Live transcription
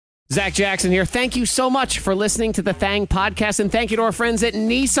Zach Jackson here. Thank you so much for listening to the Thang Podcast, and thank you to our friends at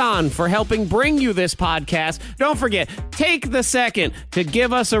Nissan for helping bring you this podcast. Don't forget, take the second to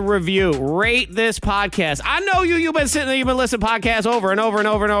give us a review. Rate this podcast. I know you've been sitting there, you've been listening to podcasts over and over and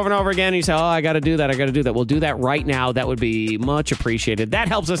over and over and over again, and you say, I got to do that. We'll do that right now. That would be much appreciated. That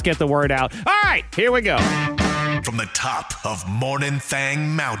helps us get the word out. All right, here we go. From the top of Morning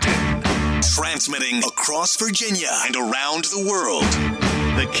Thang Mountain, transmitting across Virginia and around the world,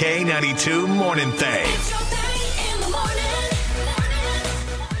 the K92 Morning Thang.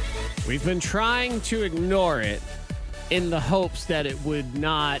 We've been trying to ignore it in the hopes that it would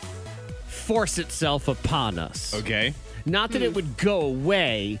not force itself upon us. Okay. Not that it would go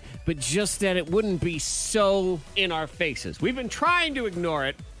away, but just that it wouldn't be so in our faces. We've been trying to ignore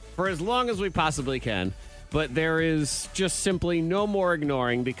it for as long as we possibly can, but there is just simply no more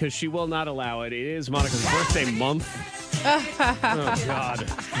ignoring because she will not allow it. It is Monica's birthday month. Oh, God.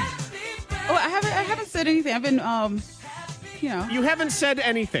 Oh, I haven't said anything. I've been, You haven't said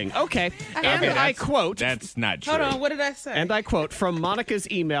anything. Okay. And I quote. That's not true. Hold on, what did I say? And I quote from Monica's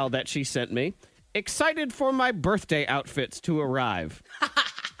email that she sent me. Excited for my birthday outfits to arrive.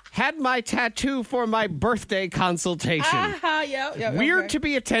 Had my tattoo for my birthday consultation. Yeah, Weird okay. to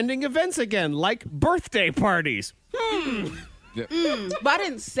be attending events again, like birthday parties. But I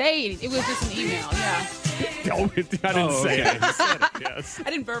didn't say it. It was just an email, yeah. No, I didn't say it. I said it, yes. I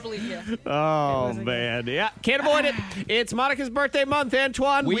didn't verbally, yeah. Oh, man. Yeah, can't avoid it. It's Monica's birthday month,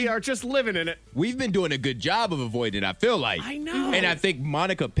 Antoine. We are just living in it. We've been doing a good job of avoiding it, I feel like. I know. And I think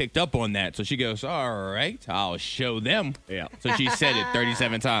Monica picked up on that. So she goes, all right, I'll show them. Yeah. So she said it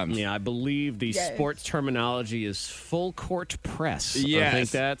 37 times. Yeah, I believe the Yes. sports terminology is full court press. Yes. I think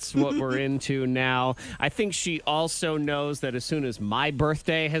that's what we're into now. I think she also knows that as soon as my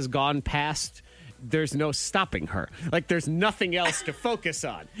birthday has gone past, there's no stopping her. Like, there's nothing else to focus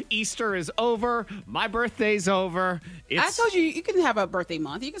on. Easter is over. My birthday's over. I told you can have a birthday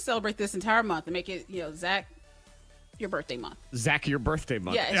month. You can celebrate this entire month and make it, Zach, your birthday month. Zach, your birthday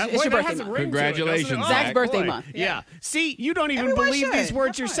month. Yeah, it's your that birthday has a month. ring to it, doesn't it? Congratulations, Zach's Zach. birthday boy. month. Yeah. See, you don't even Everyone believe these should. words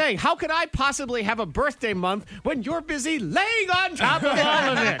Have you're fun. saying. How could I possibly have a birthday month when you're busy laying on top of all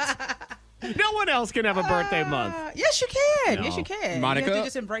of it? No one else can have a birthday month. Yes, you can. No. Yes, you can. Monica? You have to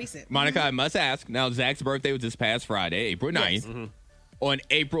just embrace it. Monica, I must ask. Now, Zach's birthday was this past Friday, April 9th. Yes. On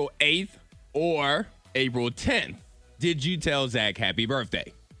April 8th or April 10th, did you tell Zach happy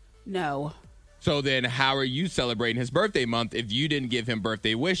birthday? No. So then how are you celebrating his birthday month if you didn't give him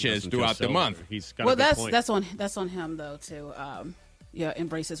birthday wishes Doesn't throughout feel the so month? over. He's got a Well, good point. that's on him though to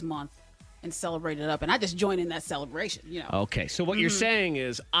embrace his month and celebrate it up, and I just join in that celebration. Okay, so what you're saying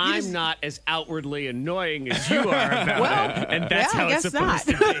is I'm not as outwardly annoying as you are about Well, it, and that's yeah, how I it's guess supposed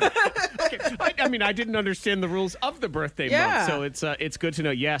to be. Okay. I mean, I didn't understand the rules of the birthday Yeah. month, so it's good to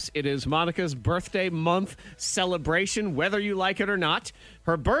know. Yes, it is Monica's birthday month celebration, whether you like it or not.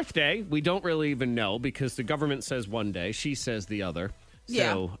 Her birthday, we don't really even know because the government says one day, she says the other. So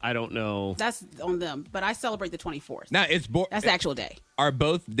Yeah. I don't know. That's on them, but I celebrate the 24th. Now, That's the actual day. Are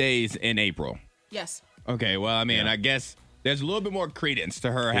both days in April? Yes. Okay, well, I mean, Yeah. I guess there's a little bit more credence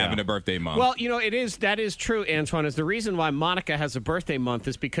to her having a birthday month. Well, that is true, Antoine. Is the reason why Monica has a birthday month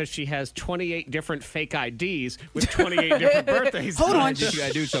is because she has 28 different fake IDs with 28 different birthdays. Hold on. That's what you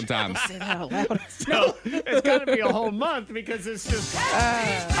gotta do sometimes. Say that out loud. So it's got to be a whole month because it's just,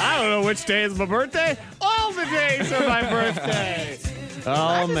 I don't know which day is my birthday. All the days are my birthday.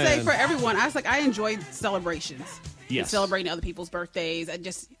 I Oh, just man. say for everyone, I enjoy celebrations. Yes. And celebrating other people's birthdays,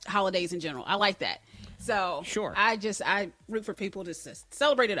 just holidays in general. I like that. So Sure. I root for people to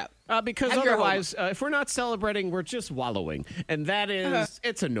celebrate it up. Because Have your otherwise, if we're not celebrating, we're just wallowing. And that is,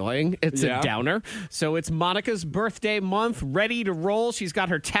 it's annoying. It's a downer. So it's Monica's birthday month, ready to roll. She's got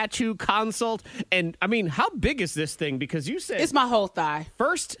her tattoo consult. And, I mean, how big is this thing? Because you said It's my whole thigh.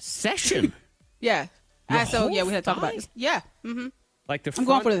 first session. Yeah. Your So whole yeah, we had to talk about thigh? this. Yeah. Mm-hmm. Like the I'm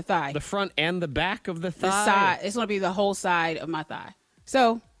going for the thigh. The front and the back of the thigh. The side. It's going to be the whole side of my thigh.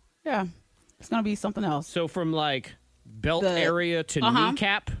 So yeah, it's going to be something else. So from like belt The- area to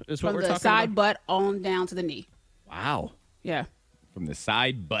kneecap is what From we're the talking side about? butt on down to the knee. Wow. Yeah. From the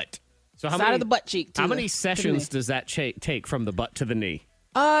side butt. So how Side many, of the butt cheek. To how the- many to the sessions knee. does that take from the butt to the knee?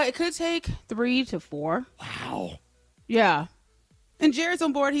 It could take 3 to 4. Wow. Yeah. And Jared's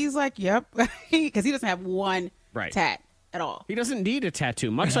on board. He's like, yep. Because he doesn't have one Right. tat at all. He doesn't need a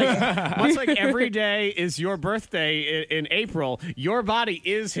tattoo. Much like every day is your birthday in April, your body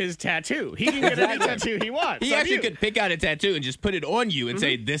is his tattoo. He can get any tattoo he wants. He on actually you. could pick out a tattoo and just put it on you and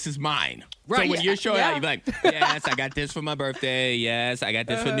say, this is mine. So when you're showing out, Yeah. you're like, yes, I got this for my birthday. Yes, I got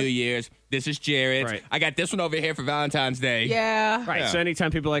this for New Year's. This is Jared's. Right. I got this one over here for Valentine's Day. Yeah. Right. So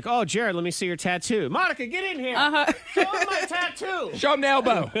anytime people are like, oh, Jared, let me see your tattoo. Monica, get in here. Show him my tattoo. Show him the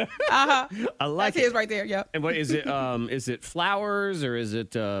elbow. I like That's his it. right there. Yep. And what is it? Is it flowers or is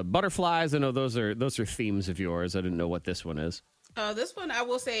it butterflies? I know those are themes of yours. I didn't know what this one is. This one, I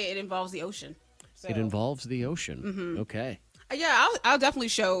will say, it involves the ocean. So, It involves the ocean. Okay. yeah, I'll definitely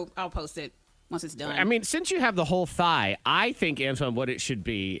I'll post it once it's done. I mean, since you have the whole thigh, I think, Antoine, what it should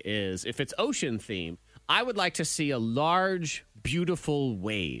be is if it's ocean themed, I would like to see a large, beautiful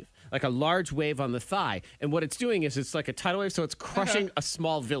wave. Like a large wave on the thigh. And what it's doing is it's like a tidal wave, so it's crushing a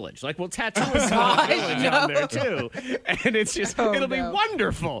small village. Like we'll tattoo a small village on there, too. And it's just, it'll be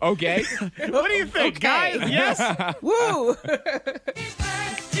wonderful. Okay. What do you think, Okay. guys? Yes? Woo!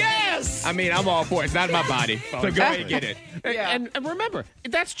 Yes! I mean, I'm all for it. It's not my body. So go ahead and get it. Yeah. And remember,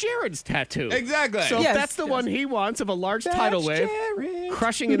 that's Jared's tattoo. Exactly. So if Yes, that's the one he wants of a large tidal wave Jared.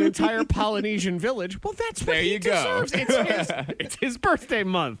 crushing an entire Polynesian village, well, that's what There he you go. deserves. It's his birthday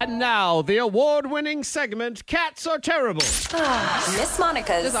month. And now, the award-winning segment, Cats Are Terrible. Miss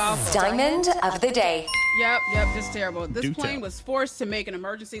Monica's Just awful. Diamond of the Day. Yep, just terrible. This Do plane tell. was forced to make an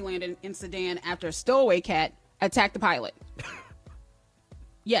emergency landing in Sudan after a stowaway cat attacked the pilot.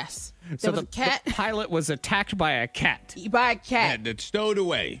 Yes. There was a cat the pilot was attacked by a cat. by a cat. Yeah, that's stowed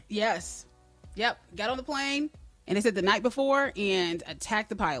away. Yes. Yep. Got on the plane, and they said the night before, and attacked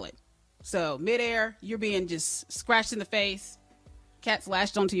the pilot. So midair, you're being just scratched in the face. Cat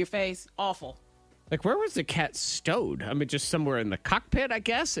lashed onto your face. Awful. Like, where was the cat stowed? I mean, just somewhere in the cockpit, I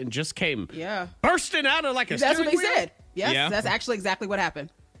guess, and just came Yeah. bursting out of like a That's what steering they wheel? said. Yes, Yeah. that's actually exactly what happened.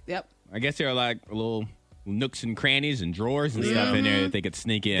 Yep. I guess there are like little nooks and crannies and drawers and stuff in there that they could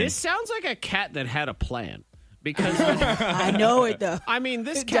sneak in. This sounds like a cat that had a plan. Because, I know it though. I mean,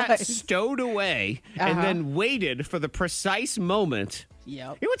 this It cat does. stowed away and then waited for the precise moment.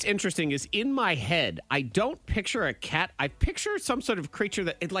 Yep. You know what's interesting is in my head, I don't picture a cat. I picture some sort of creature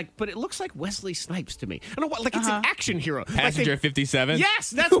but it looks like Wesley Snipes to me. I don't know what, like it's an action hero. Like Passenger 57.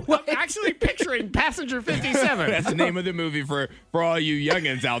 Yes, that's what I'm actually picturing. Passenger 57. That's the name of the movie for all you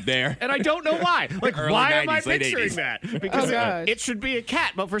youngins out there. And I don't know why. Like, Early why am I 90s, late picturing 80s. that? Because Oh, gosh. it should be a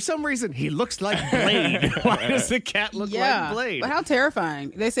cat, but for some reason, he looks like Blade. Why does the cat look like Blade? But how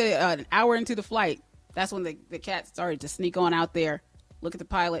terrifying. They said an hour into the flight, that's when the cat started to sneak on out there, look at the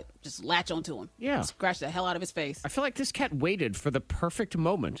pilot, just latch onto him. Yeah. Scratch the hell out of his face. I feel like this cat waited for the perfect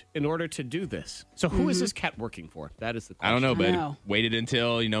moment in order to do this. So who is this cat working for? That is the question. I don't know, but know. waited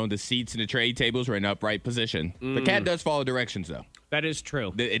until, the seats and the tray tables were in upright position. The cat does follow directions, though. That is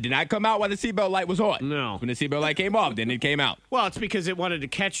true. It did not come out while the seatbelt light was on. No. When the seatbelt light came off, then it came out. Well, it's because it wanted to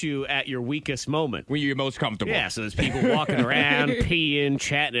catch you at your weakest moment. When you're most comfortable. Yeah, so there's people walking around, peeing,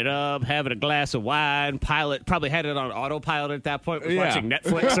 chatting it up, having a glass of wine. Pilot probably had it on autopilot at that point, was Yeah. watching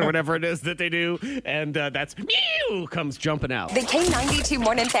Netflix or whatever it is that they do, and that's meow comes jumping out. The K92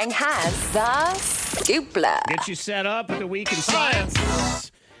 Morning Thing has the Dupla. Get you set up at the week in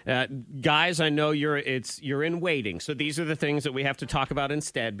science. Guys, I know you're in waiting, so these are the things that we have to talk about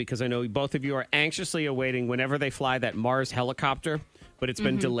instead, because I know both of you are anxiously awaiting whenever they fly that Mars helicopter, but it's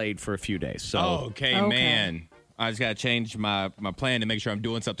been delayed for a few days. So Okay, man. I just got to change my plan to make sure I'm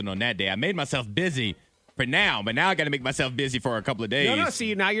doing something on that day. I made myself busy for now, but now I got to make myself busy for a couple of days. No,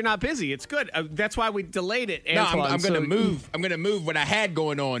 see, now you're not busy. It's good. That's why we delayed it, No, Antoine. I'm going to So- move. I'm going to move what I had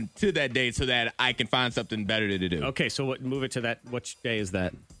going on to that date so that I can find something better to do. Okay, so move it to that. Which day is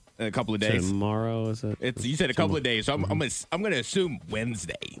that? In a couple of days. Tomorrow, is it? You said a couple of days, so I'm going to assume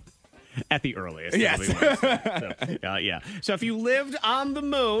Wednesday. At the earliest. Yes. It'll be Wednesday. So, yeah. So if you lived on the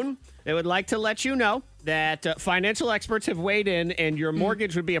moon, they would like to let you know that financial experts have weighed in, and your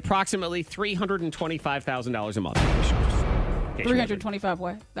mortgage would be approximately $325,000 a month. 325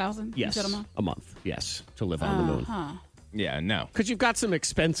 what? Thousand? Yes, You said a month? a month. Yes, to live on the moon. Yeah, no. Because you've got some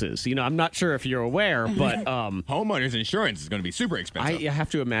expenses. I'm not sure if you're aware, but Homeowners insurance is going to be super I expensive. have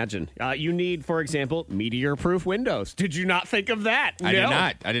to imagine. You need, for example, meteor-proof windows. Did you not think of that? I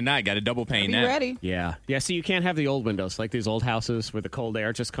No. did not. Got a double pane Be that. ready. Yeah. Yeah, see, you can't have the old windows, like these old houses where the cold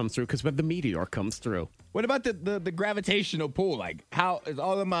air just comes through, because when the meteor comes through. What about the gravitational pull? Like, how is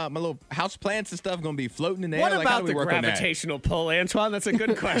all of my little house plants and stuff going to be floating in the What air? Like, how about do we the work on that? gravitational pull, Antoine? That's a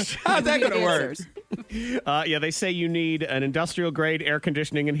good question. How's that going to work? Answers. Yeah, they say you need an industrial-grade air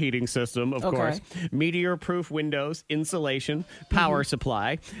conditioning and heating system, of Okay. course. Meteor-proof windows, insulation, power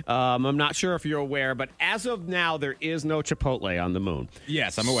supply. I'm not sure if you're aware, but as of now, there is no Chipotle on the moon.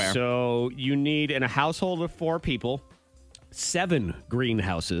 Yes, I'm aware. So you need, in a household of 4 people, 7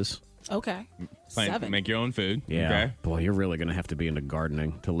 greenhouses Okay. Plant- 7. Make your own food. Yeah. Okay. Boy, you're really going to have to be into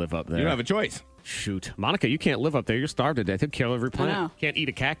gardening to live up there. You don't have a choice. Shoot. Monica, you can't live up there. You're starved to death. You'll kill every plant. know. Can't eat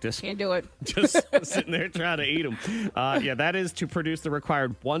a cactus. Can't do it. Just sitting there trying to eat them. Yeah, that is to produce the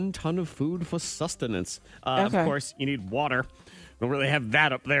required 1 ton of food for sustenance. Of Okay. course, you need water. Don't really have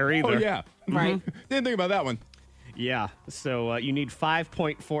that up there either. Oh, yeah. Right. Didn't think about that one. Yeah, so you need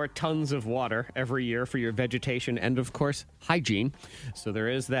 5.4 tons of water every year for your vegetation and, of course, hygiene. So there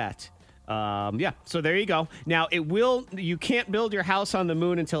is that. Yeah, so there you go. Now, you can't build your house on the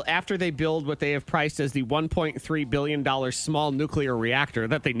moon until after they build what they have priced as the $1.3 billion small nuclear reactor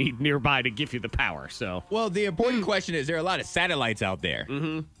that they need nearby to give you the power. So, Well, the important question is, there are a lot of satellites out there.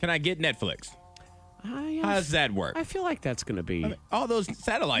 Mm-hmm. Can I get Netflix? How does that work? I feel like that's going to be... All those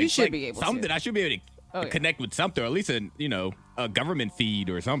satellites. You should like, be able something, to. I should be able to Oh, yeah. connect with something, or at least a government feed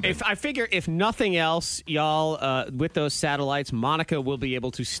or something. I figure if nothing else, y'all, with those satellites, Monica will be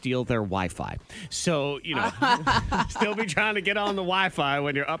able to steal their Wi-Fi. So, still be trying to get on the Wi-Fi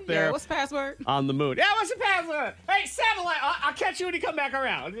when you're up there Yeah, what's the password? on the moon. Yeah, what's the password? Hey, satellite, I'll catch you when you come back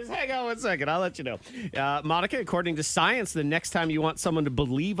around. Just hang on 1 second. I'll let you know. Monica, according to science, the next time you want someone to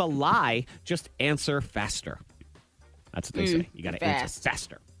believe a lie, just answer faster. That's what they say. You got to answer fast.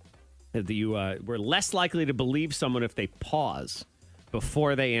 faster. We're less likely to believe someone if they pause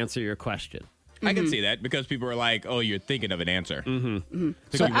before they answer your question. I can see that because people are like, "Oh, you're thinking of an answer." Mm-hmm.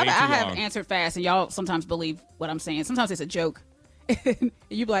 So I have answered fast, and y'all sometimes believe what I'm saying. Sometimes it's a joke. And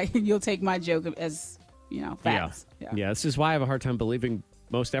you be like, you'll take my joke as, facts. Yeah, this is why I have a hard time believing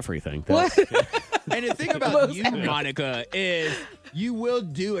most everything. What? And the thing about you, Monica, is you will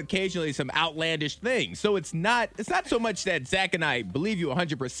do occasionally some outlandish things. So it's not so much that Zach and I believe you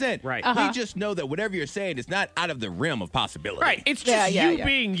 100%. Right. We just know that whatever you're saying is not out of the realm of possibility. Right. It's just Yeah.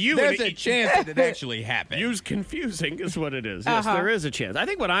 being you. There's and a chance that it actually happened. You's confusing is what it is. Yes, there is a chance. I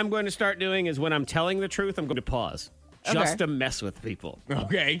think what I'm going to start doing is when I'm telling the truth, I'm going to pause. Just Okay. to mess with people.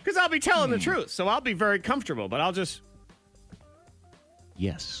 Okay. Because I'll be telling the truth, so I'll be very comfortable, but I'll just...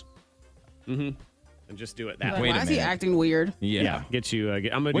 Yes. Mm-hmm. And just do it that Like, way. Wait a why is he minute. acting weird? Yeah. Get you... I'm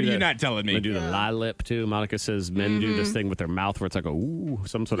gonna What do are you that- not telling me? I'm going to do the lie lip, too. Monica says men do this thing with their mouth where it's like a ooh,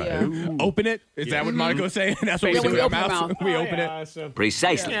 some sort Yeah. of ooh. Open it? Is that what Monica was saying? That's what we Yeah, do we with our open the mouth. mouth. We open it. So,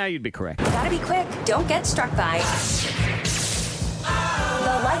 Precisely. yeah, you'd be correct. Gotta be quick. Don't get struck by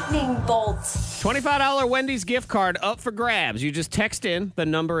the lightning bolt. $25 Wendy's gift card up for grabs. You just text in. The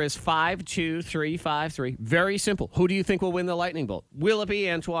number is 52353. Very simple. Who do you think will win the lightning bolt? Will it be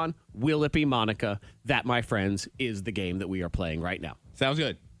Antoine? Will it be Monica? That, my friends, is the game that we are playing right now. Sounds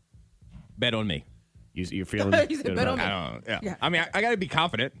good. Bet on me. You're feeling He said good bet about on it? me. I don't know. Yeah. Yeah. I mean, I got to be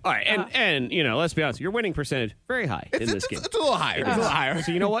confident. All right, and let's be honest. Your winning percentage very high in this game. It's a little higher. It's a little higher.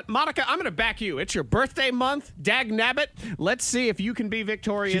 So you know what, Monica? I'm going to back you. It's your birthday month. Dag nabbit. Let's see if you can be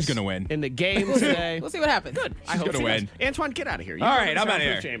victorious. She's gonna win. in the game today. We'll see what happens. Good. I hope gonna she win. does. Antoine, get out of here. You All go right, to the I'm outta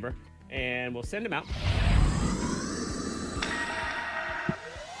soundproof here. chamber, and we'll send him out.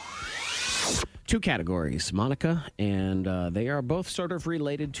 2 categories, Monica, and they are both sort of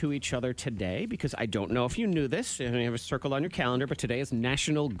related to each other today because I don't know if you knew this, and you have a circle on your calendar, but today is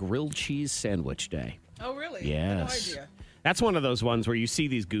National Grilled Cheese Sandwich Day. Oh, really? Yes. No idea. That's one of those ones where you see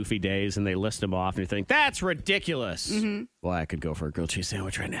these goofy days and they list them off and you think, that's ridiculous. Well, I could go for a grilled cheese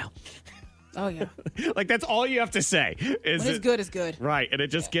sandwich right now. Oh, yeah. Like, that's all you have to say. Is When it's good, it's good. Right, and it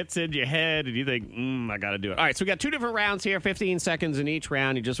just gets in your head, and you think, I got to do it. All right, so we got 2 different rounds here, 15 seconds in each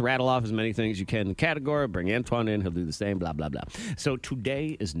round. You just rattle off as many things as you can in the category. Bring Antoine in, he'll do the same, blah, blah, blah. So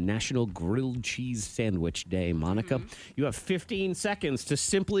today is National Grilled Cheese Sandwich Day. Monica, you have 15 seconds to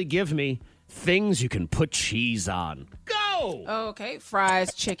simply give me things you can put cheese on. Go! Okay,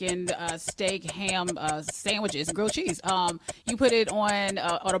 fries, chicken, steak, ham, sandwiches, grilled cheese. You put it on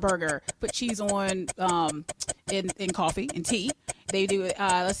a burger. Put cheese on in coffee and tea. They do.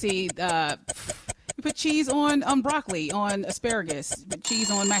 Let's see. You put cheese on broccoli, on asparagus. Put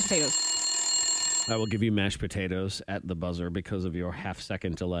cheese on mashed potatoes. I will give you mashed potatoes at the buzzer because of your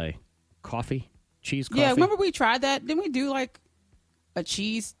half-second delay. Coffee? Cheese coffee? Yeah, remember we tried that? Didn't we do like a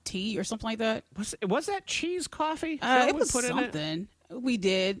cheese tea or something like that? Was that cheese coffee? Is that what It we was put in it? something. We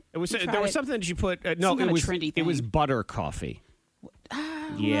did. It was We there tried was it. something that you put. No, Some it kinda was trendy it was thing. butter coffee.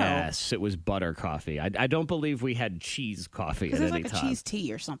 know. Yes, it was butter coffee. I don't believe we had cheese coffee at Because there's any like a time. cheese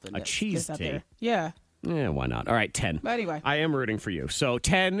tea or something. that's cheese out tea? there. Yeah. Yeah, why not? All right, 10. But anyway. I am rooting for you. So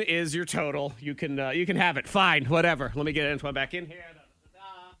 10 is your total. You can have it. Fine, whatever. Let me get Antoine back in here.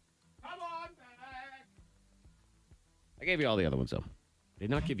 Come on back. I gave you all the other ones though. Did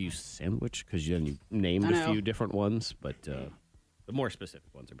not give you sandwich because you named I a know. few different ones, but the more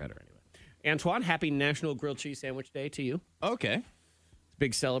specific ones are better anyway. Antoine, happy National Grilled Cheese Sandwich Day to you. Okay.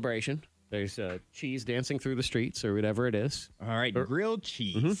 big celebration. There's cheese dancing through the streets or whatever it is. All right, grilled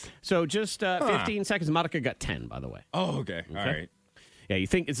cheese. So just 15 seconds. Monica got 10, by the way. Oh, okay. All right. Yeah, you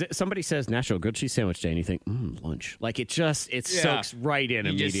think somebody says National Grilled Cheese Sandwich Day, and you think, lunch. Like it soaks right in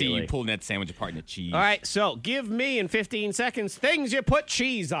You immediately. just see you pulling that sandwich apart in the cheese. All right, so give me in 15 seconds things you put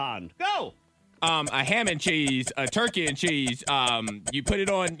cheese on. Go. A ham and cheese, a turkey and cheese. You put it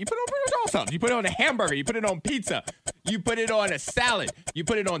on pretty much all stuff. You put it on a hamburger. You put it on pizza. You put it on a salad. You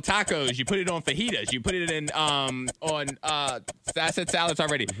put it on tacos. You put it on fajitas. You put it in I said salads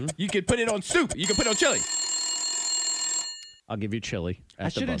already. You could put it on soup. You could put it on chili. I'll give you chili. I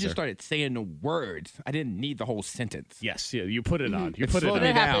should have just started saying the words. I didn't need the whole sentence. Yes, yeah, you put it on. You It put it slowed on.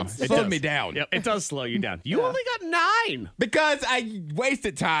 me down. happens. It slowed me down. Yep, it does slow you down. You only got 9. Because I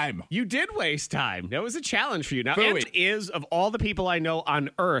wasted time. You did waste time. That was a challenge for you. Now, Prove Ant it. is, of all the people I know on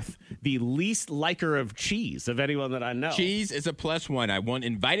Earth, the least liker of cheese of anyone that I know. Cheese is a +1. I won't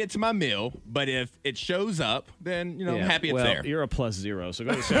invite it to my meal, but if it shows up, then, I'm happy it's well, there. You're a +0, so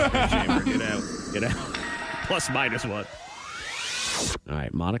go to the separate chamber. Get out. +-1. All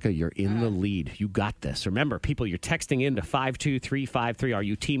right, Monica, you're in the lead. You got this. Remember, people, you're texting in to 52353. Are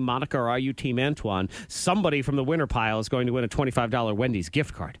you Team Monica or are you Team Antoine? Somebody from the winner pile is going to win a $25 Wendy's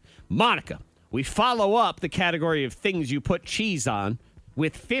gift card. Monica, we follow up the category of things you put cheese on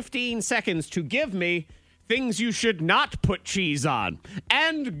with 15 seconds to give me things you should not put cheese on.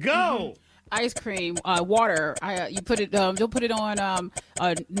 And go! Ice cream, water. You put it. Don't put it on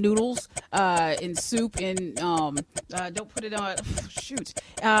noodles, in soup, and don't put it on. Shoot,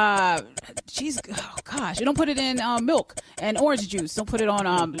 cheese. Oh gosh, you don't put it in milk and orange juice. Don't put it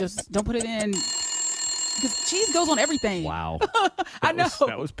on. Just don't put it in. Because cheese goes on everything. Wow. I know.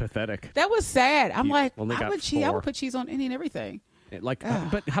 That was pathetic. That was sad. I'm You like, only I got would 4. put cheese on any and everything. But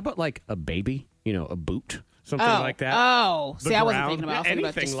how about like a baby? A boot? Something like that. Oh, The see, I wasn't ground, thinking about. I was thinking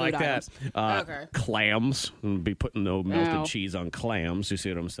about anything just like food that. items. Okay. Clams. And be putting the melted No. cheese on clams. You see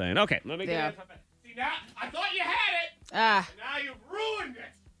what I'm saying? Okay, let me Yeah. get it. See, now, I thought you had it. Ah, Now you've ruined it.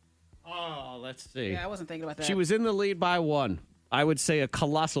 Oh, let's see. yeah, I wasn't thinking about that. She was in the lead by 1. I would say a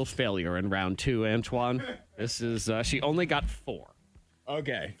colossal failure in round 2, Antoine. This is, she only got 4.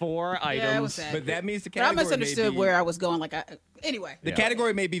 Okay. 4 items. Yeah, it was sad. But that means the But I category misunderstood may be, where I was going. Anyway. The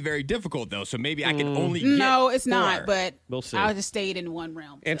category may be very difficult, though, so maybe I can only get No, it's 4. not. But We'll see. I just stayed in one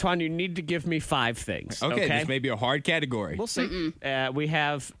realm. So. Antoine, you need to give me 5 things. Okay, this may be a hard category. We'll see. We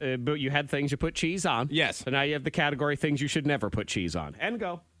have, but you had things you put cheese on. Yes. So now you have the category things you should never put cheese on. And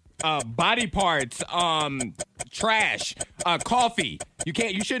go. Body parts, trash, coffee.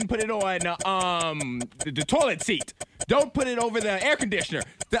 You shouldn't put it on the toilet seat. Don't put it over the air conditioner.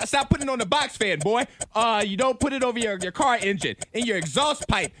 Stop putting it on the box fan, boy. You don't put it over your car engine. In your exhaust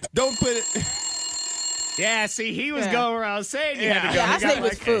pipe. Don't put it. Yeah, see, he was Yeah. going where I was saying you Yeah. had to go. Yeah, I You got stayed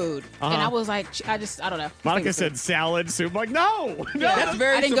with like- food, and I was like, I don't know. Monica said salad, soup. I'm like, no. That's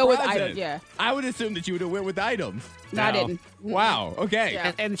very I didn't go with surprising. items, yeah. I would assume that you would have went with items. No, I No. didn't. Wow. Okay.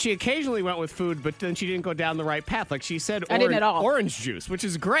 Yeah. And she occasionally went with food, but then she didn't go down the right path. Like she said, I didn't at all. orange juice, which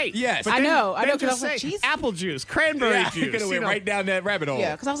is great. Yes. But I then- know, then 'cause I just was like, say cheese? apple juice, cranberry Yeah, juice. you could have went right down that rabbit hole.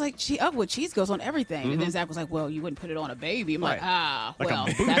 Yeah, because I was like, cheese goes on everything. And then Zach was like, well, you wouldn't put it on a baby. I'm like, Right. Like a well,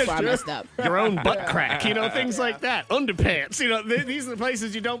 boot. that's where I messed up. Your own butt crack, things like that. Underpants, these are the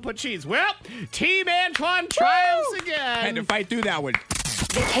places you don't put cheese. Well, Team Antoine triumphs Had again. to fight through that one.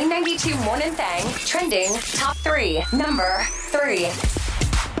 The K92 Morning Thang trending top 3. Number 3.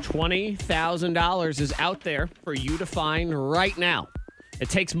 $20,000 is out there for you to find right now. It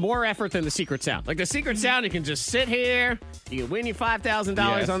takes more effort than the secret sound. Like the secret sound, you can just sit here. You can win your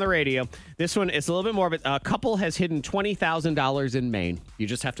 $5,000 Yes. on the radio. This one, it's a little bit more, but a couple has hidden $20,000 in Maine. You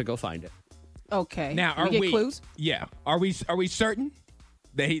just have to go find it. Okay. Now, are we we? get clues? Yeah. Are we certain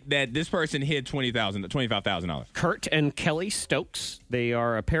that this person hid $25,000? Kurt and Kelly Stokes. They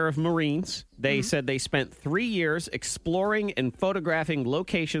are a pair of Marines. They said they spent 3 years exploring and photographing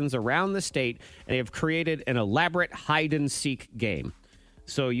locations around the state, and they have created an elaborate hide-and-seek game.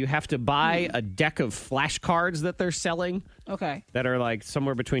 So you have to buy a deck of flashcards that they're selling Okay. that are like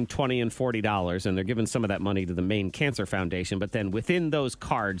somewhere between $20 and $40, and they're giving some of that money to the Maine Cancer Foundation. But then within those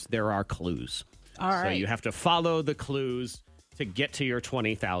cards, there are clues. All So right. you have to follow the clues to get to your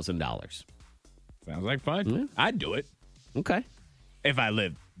 $20,000. Sounds like fun. I'd do it Okay. if I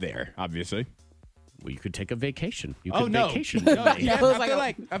lived there. Obviously. Well, you could take a vacation. You Oh could no! vacation. No, with me. yeah, It was I feel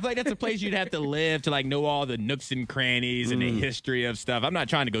like that's a place you'd have to live to like know all the nooks and crannies and the history of stuff. I'm not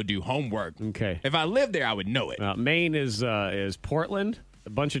trying to go do homework. Okay. If I lived there, I would know it. Maine is Portland, A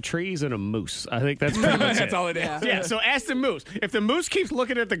bunch of trees and a moose. I think that's pretty much That's it. all it is. Yeah, so ask the moose. If the moose keeps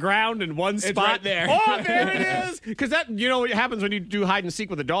looking at the ground in one spot, right there. Oh, there it is. Because that, you know what happens when you do hide and seek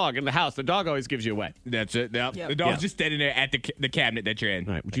with a dog in the house? The dog always gives you away. That's it. Yep. Yep. The dog's Yeah. just standing there at the cabinet that you're in.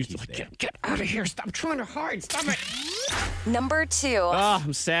 All right, would you get out of here? Stop trying to hide. Stop it. Number 2. Oh,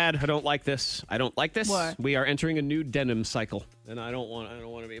 I'm sad. I don't like this. I don't like this. What? We are entering a new denim cycle, and I don't want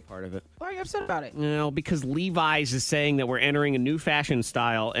to be a part of it. Why are you upset about it? No, because Levi's is saying that we're entering a new fashion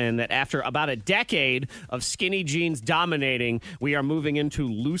style and that after about a decade of skinny jeans dominating, we are moving into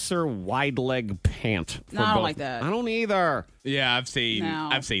looser wide leg pant. No, I don't like that. I don't either. Yeah, I've seen No.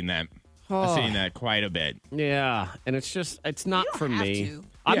 that. Oh. I've seen that quite a bit. Yeah, and it's not You don't for have me. to.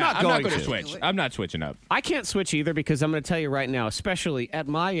 I'm Yeah, not going gonna to switch. I'm not switching up. I can't switch either because I'm going to tell you right now, especially at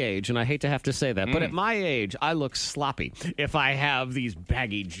my age, and I hate to have to say that, but at my age, I look sloppy if I have these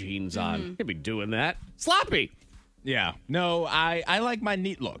baggy jeans on. Can't be doing that. Sloppy. Yeah. No, I like my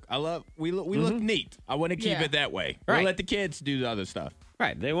neat look. We look neat. I want to keep Yeah. it that way. Right. We'll let the kids do the other stuff.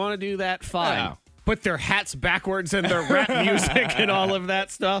 Right. They want to do that, fine. Yeah. Put their hats backwards and their rap music and all of that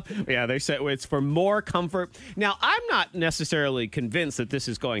stuff. Yeah, they said it's for more comfort. Now, I'm not necessarily convinced that this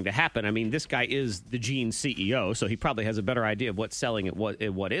is going to happen. I mean, this guy is the jeans CEO, so he probably has a better idea of what's selling and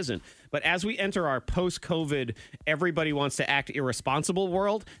what isn't. But as we enter our post-COVID, everybody wants to act irresponsible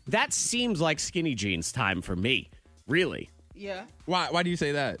world, that seems like skinny jeans time for me, really. Yeah. Why do you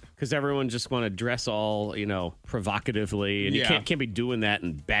say that? Because everyone just want to dress all, provocatively, and you Yeah. can't be doing that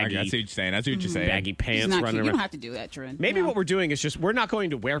in baggy, I see what you're saying. I see what you're saying. baggy It's pants not running cute. You around. don't have to do that, Trent. Maybe No. what we're doing is just we're not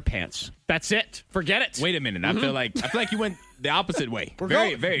going to wear pants. That's it. Forget it. Wait a minute. I feel like you went the opposite way. We're very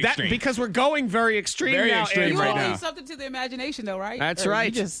going- very extreme. because we're going very extreme Very now. extreme You Angela. right want to now. leave something to the imagination, though, right? That's Or you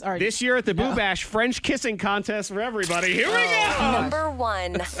right. just are- This year at the Boo Bash, French kissing contest for everybody. Here we go. Number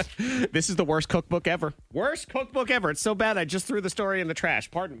 1. This is the worst cookbook ever. Worst cookbook ever. It's so bad I just threw the story in the trash.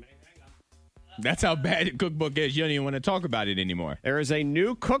 Pardon me. That's how bad the cookbook is. You don't even want to talk about it anymore. There is a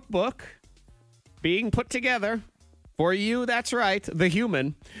new cookbook being put together for you. That's right, the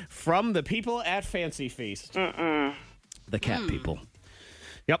human, from the people at Fancy Feast. The cat people.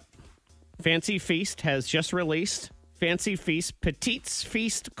 Yep. Fancy Feast has just released Fancy Feast Petite's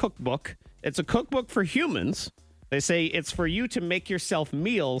Feast Cookbook. It's a cookbook for humans. They say it's for you to make yourself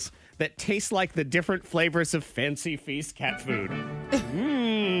meals that taste like the different flavors of Fancy Feast cat food.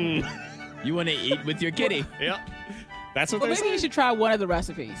 You want to eat with your kitty. Yep. That's what Well, they're maybe you saying. should try one of the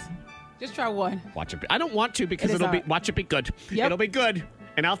recipes. Just try one. Watch it. I don't want to because It is it'll be hard. watch it be good. Yep. It'll be good.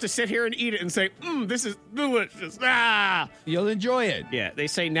 And I'll have to sit here and eat it and say, this is delicious. Ah. You'll enjoy it. Yeah, they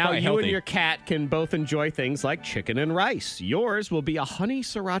say now Probably you healthy. and your cat can both enjoy things like chicken and rice. Yours will be a honey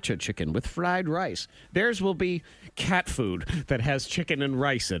sriracha chicken with fried rice. Theirs will be cat food that has chicken and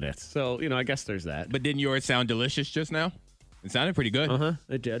rice in it. So, I guess there's that. But didn't yours sound delicious just now? It sounded pretty good.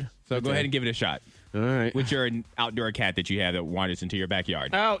 It did. So go ahead and give it a shot. All right. With your outdoor cat that you have that wanders into your backyard.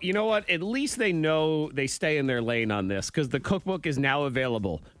 Oh, you know what? At least they know they stay in their lane on this because the cookbook is now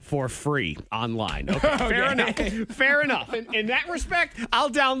available for free online. Okay, fair enough. Fair enough. In that respect, I'll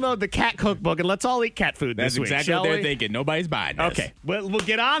download the cat cookbook and let's all eat cat food That's this week. exactly shall what they're we? thinking. Nobody's buying this. Okay, well, we'll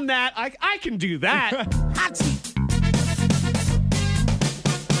get on that. I can do that.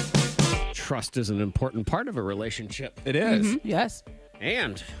 Trust is an important part of a relationship. It is. Yes.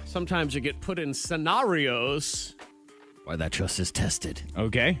 And sometimes you get put in scenarios where that trust is tested.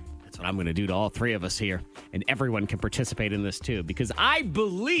 Okay. That's what I'm going to do to all three of us here. And everyone can participate in this too, because I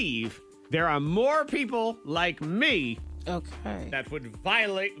believe there are more people like me Okay. that would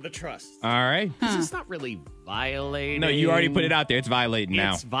violate the trust. All right. This is not really violating. No, you already put it out there. It's violating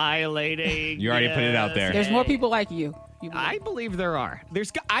now. It's violating. You already put it out there. There's more people like you. I believe there are.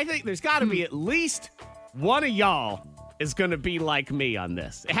 I think there's got to be at least one of y'all is going to be like me on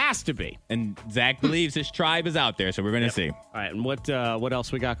this. It has to be. And Zach believes his tribe is out there, so we're going to see. All right, and what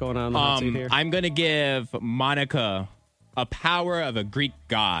else we got going on in the hot seat here? I'm going to give Monica a power of a Greek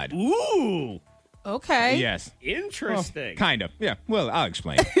god. Ooh, Okay. Yes. interesting. Kind of. Yeah. Well, I'll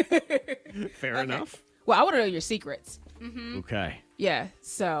explain. Fair enough. Well, I want to know your secrets. Okay, Yeah.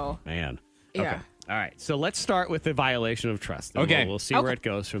 So. man. Yeah. Okay. All right, so let's start with the violation of trust. and Okay. We'll see where Okay. it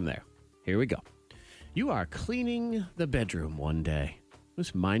goes from there. Here we go. You are cleaning the bedroom one day,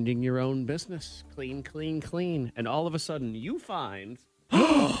 just minding your own business. Clean, clean, clean. And all of a sudden, you find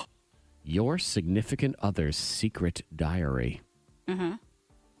your significant other's secret diary.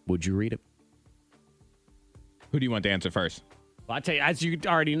 Would you read it? Who do you want to answer first? Well, I tell you, as you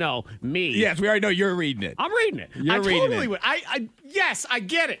already know, me. Yes, we already know you're reading it. I'm reading it. You're I reading totally it. would. Yes, I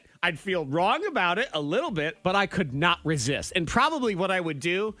get it. I'd feel wrong about it a little bit, but I could not resist. And probably what I would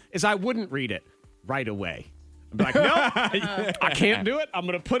do is I wouldn't read it right away. I'd be like, no, I can't do it. I'm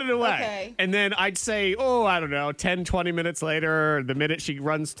going to put it away. Okay. And then I'd say, I don't know, 10, 20 minutes later, the minute she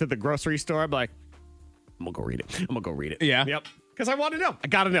runs to the grocery store, I'm like, I'm going to go read it. Yeah. Yep. Because I want to know. I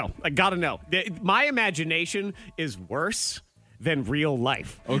got to know. My imagination is worse than real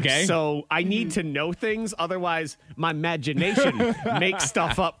life. Okay. So I need to know things. Otherwise, my imagination makes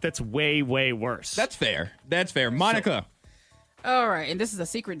stuff up that's way, way worse. That's fair. Monica. All right, and this is a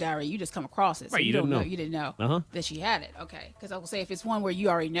secret diary. You just come across it. So Right, you you don't know. You didn't know Uh-huh. that she had it. Okay. Because I will say if it's one where you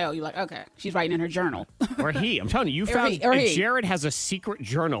already know, you're like, okay, she's writing in her journal. Or he. I'm telling you, Or found he, or he. Jared has a secret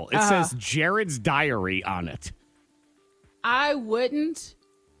journal. It says Jared's diary on it. I wouldn't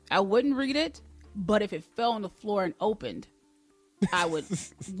read it, but if it fell on the floor and opened, I would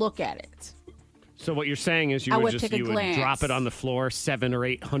look at it. So what you're saying is I you would would take a glance. drop it on the floor 700 or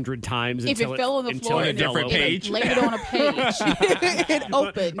 800 times If until it fell on the until floor it and fell different open. page. Laid it on a page, it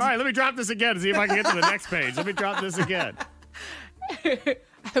opened. All right, let me drop this again and see if I can get to the next page. Let me drop this again.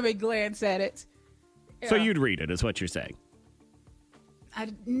 I would glance at it. So you'd read it, is what you're saying.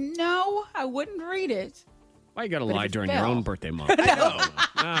 No, I wouldn't read it. Why you got to But if lie it during your fell. own birthday month?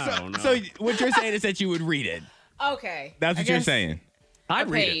 I don't know. So what you're saying is that you would read it. Okay. That's I what you're guess saying. I A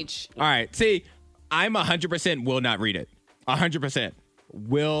read it. page. All right. See, I'm 100% will not read it. 100%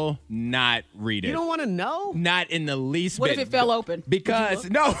 will not read it. You don't want to know? Not in the least What bit. if it fell open? Because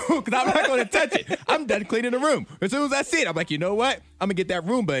Would you look? no, because I'm not going to touch it. I'm done cleaning the room. As soon as I see it, I'm like, you know what? I'm gonna get that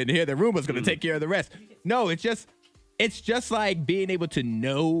Roomba in here. The Roomba's gonna take care of the rest. No, it's just like being able to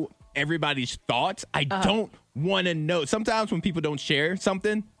know everybody's thoughts. I don't want to know. Sometimes when people don't share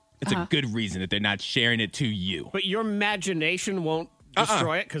something, it's a good reason that they're not sharing it to you. But your imagination won't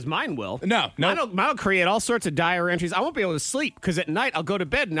destroy it, because mine will. No. Mine'll create all sorts of diary entries. I won't be able to sleep because at night I'll go to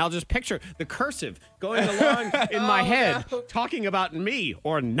bed and I'll just picture the cursive going along in my head, talking about me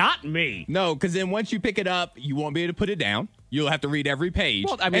or not me. No, because then once you pick it up, you won't be able to put it down. You'll have to read every page.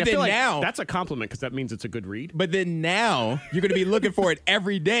 Well, I mean, and I feel then like now, that's a compliment because that means it's a good read. but then now you're going to be looking for it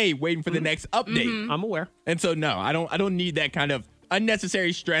every day, waiting for the next update. I'm aware. And so no, I don't need that kind of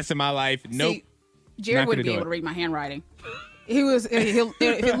unnecessary stress in my life. Nope. See, Jared Not wouldn't gonna be do able to it. read my handwriting. If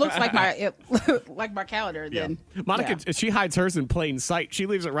it looks like my calendar, then Monica, yeah. she hides hers in plain sight. She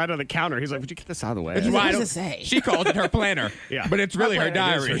leaves it right on the counter. He's like, would you get this out of the way? What Why I does don't- it say? She calls it her planner. Yeah. But it's really her It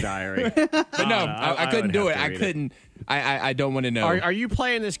is her diary. diary. But no, I couldn't would do have it. to I read couldn't. I don't want to know. Are you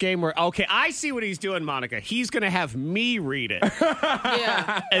playing this game where, okay, I see what he's doing, Monica. He's going to have me read it.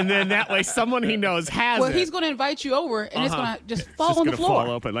 Yeah. And then that way someone he knows has Well, it. he's going to invite you over, and it's going to just It's fall just on the gonna floor.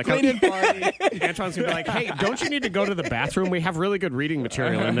 fall open. Like Antoine's going to be like, hey, don't you need to go to the bathroom? We have really good reading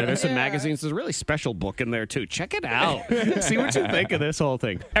material in there. There's some magazines. There's a really special book in there, too. Check it out. See what you think of this whole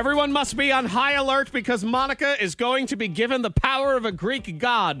thing. Everyone must be on high alert because Monica is going to be given the power of a Greek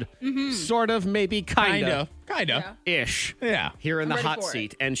god. Sort of, maybe, kind of. Kind of. Ish. Yeah. Here in I'm the ready hot for it.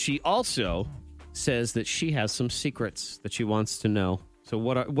 seat. And she also says that she has some secrets that she wants to know. So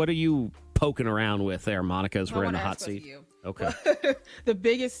what are you poking around with there, Monica, as we're in wanna the hot ask both of seat? you. Okay. The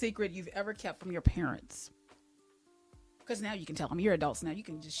biggest secret you've ever kept from your parents. Because now you can tell them. You're adults now. You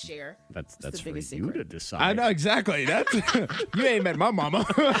can just share. That's the for biggest you secret. to decide. I know exactly. That's you ain't met my mama.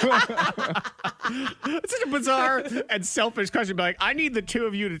 It's such a bizarre and selfish question. Be like, I need the two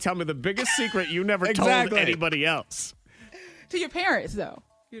of you to tell me the biggest secret you never Exactly. told anybody else. To your parents, though.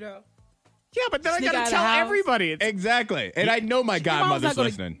 You know. Yeah, but then Sneak I out got of to the tell house. everybody. It's, Exactly. And I know my mom's godmother's not gonna-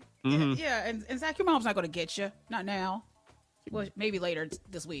 listening. Yeah, and Zach, your mom's not going to get you. Not now. Well, maybe later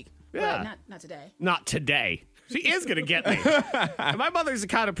this week. Yeah. But not today. not today. She is going to get me. And my mother's the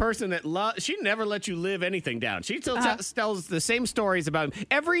kind of person that she never lets you live anything down. She still tells the same stories about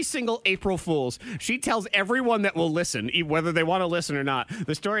every single April Fool's. She tells everyone that will listen, whether they want to listen or not,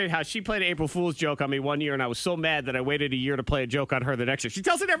 the story of how she played an April Fool's joke on me one year, and I was so mad that I waited a year to play a joke on her the next year. She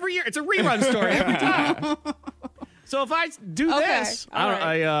tells it every year. It's a rerun story every time. So if I do Okay, this, all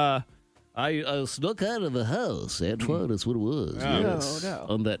right. I snuck out of the house. Antoine, that's what it was. Yes, no.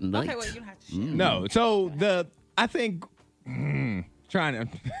 on that night. Okay, well, you don't have to share. No. So I think trying to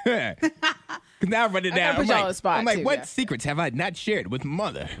because now I'm running I gotta down. put y'all on the spot, I'm like, too, what yeah. secrets have I not shared with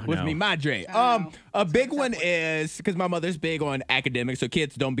mother, with know. me madre? know. A big one is because my mother's big on academics, so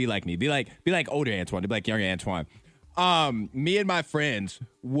kids don't be like me. Be like older Antoine. Be like younger Antoine. Me and my friends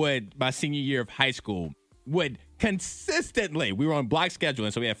would my senior year of high school would consistently. We were on block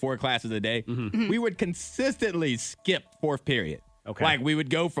scheduling, so we had 4 classes a day. We would consistently skip 4th period. Okay. Like we would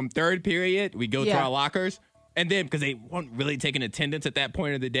go from 3rd period, we go to Yeah. our lockers. And then, because they weren't really taking attendance at that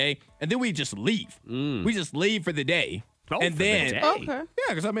point of the day, and then we just leave. We just leave for the day. Oh, and for the then, day. Okay. yeah,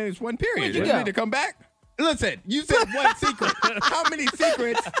 because I mean, it's one period. Where'd you You go? need to come back. Listen, you said one secret. How many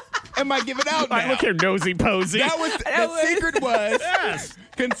secrets am I giving out now? Look here, nosy posy. The secret was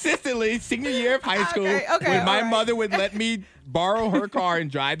consistently senior year of high school when my mother would let me borrow her car and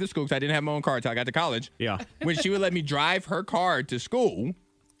drive to school because I didn't have my own car until I got to college. Yeah. When she would let me drive her car to school,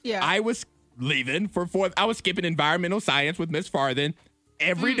 I was leaving for fourth. I was skipping environmental science with Miss Farthen.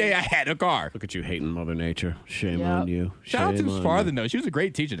 Every day I had a car. Look at you hating Mother Nature. Shame on you. Shout out to Miss Shame on Farthen, though. She was a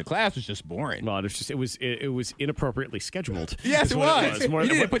great teacher. The class was just boring. Well, it was inappropriately scheduled. Yes, is it what was. More You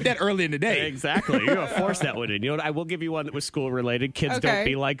than didn't put that early in the day. Exactly. You're going to force that one in. You know what? I will give you one that was school related. Kids don't Okay.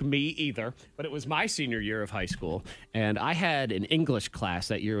 be like me either. But it was my senior year of high school, and I had an English class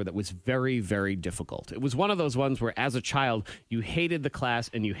that year that was very, very difficult. It was one of those ones where, as a child, you hated the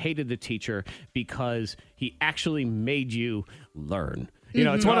class and you hated the teacher because he actually made you learn. You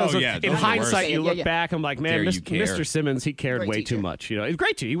know, it's one of those. Oh, yeah, In those are the hindsight, worst. you Yeah, look yeah. back. I'm like, man, Dare you care. Mr. Simmons, he cared Great way teacher. too much. You know, he's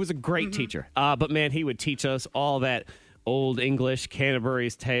great. He was a great teacher. But man, he would teach us all that old English,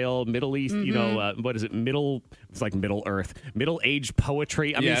 Canterbury's Tale, Middle East. You know, what is it? It's like Middle Earth, Middle Age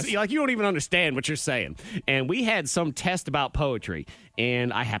poetry. I mean, Yes. it's like you don't even understand what you're saying. And we had some test about poetry,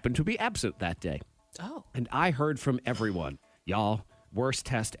 and I happened to be absent that day. Oh. And I heard from everyone, y'all, worst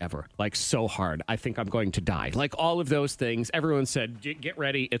test ever. Like, so hard. I think I'm going to die. Like, all of those things. Everyone said, get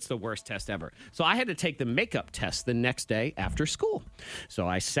ready. It's the worst test ever. So I had to take the makeup test the next day after school. So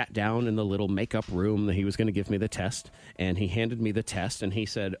I sat down in the little makeup room that he was going to give me the test. And he handed me the test. And he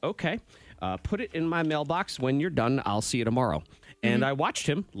said, okay, put it in my mailbox. When you're done, I'll see you tomorrow. And I watched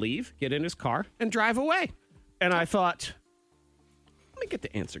him leave, get in his car, and drive away. And I thought, let me get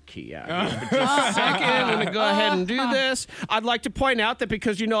the answer key out here for just a second. I'm going to go ahead and do this. I'd like to point out that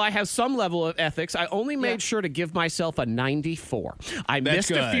because, you know, I have some level of ethics, I only made sure to give myself a 94. I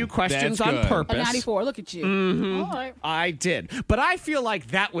missed a good. few questions That's on good. purpose. A 94. Look at you. All right. I did. But I feel like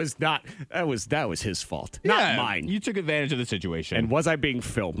that was his fault, not mine. You took advantage of the situation. And was I being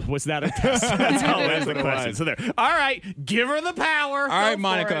filmed? Was that a test? That's always the what it question. was. So there. All right, give her the power. All right,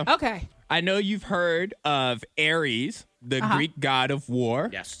 Monica. Okay. I know you've heard of Ares, the Greek god of war.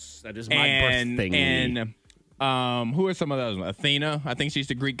 Yes, that is my birth thing. And who are some of those? Athena, I think she's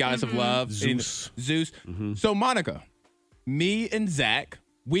the Greek goddess of love. Zeus. Zeus. So, Monica, me and Zach,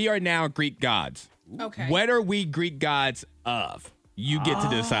 we are now Greek gods. Okay. What are we Greek gods of? You get to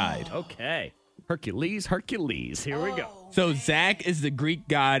decide. Okay. Hercules. Here we go. So, Zach is the Greek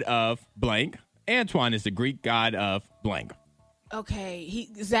god of blank. Antoine is the Greek god of blank. Okay.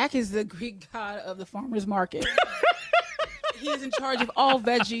 Zach is the Greek god of the farmer's market. He is in charge of all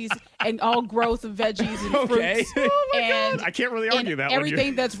veggies and all growth of veggies and Okay. fruits. And I can't really argue that one.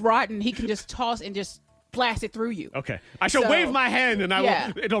 everything that's rotten, he can just toss and just blast it through you. Okay. I shall So- wave my hand and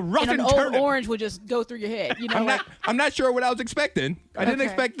it'll rough and and an turn old it. orange would just go through your head. You know, I'm not sure what I was expecting. I didn't Okay.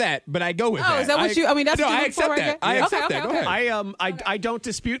 expect that, but I go with Oh, that. is that what you? I mean, that's no, what you I look for accept right that. there? I Okay, accept okay, that. Go okay. ahead. I don't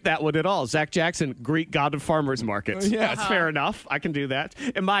dispute that one at all. Zach Jackson, Greek god of farmers markets. Yes. That's fair enough. I can do that.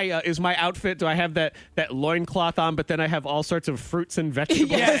 And is my outfit? Do I have that loincloth on? But then I have all sorts of fruits and vegetables.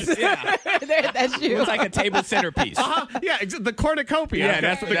 Yes, yeah. That's you. It's like a table centerpiece. Yeah, the cornucopia. Yeah, I've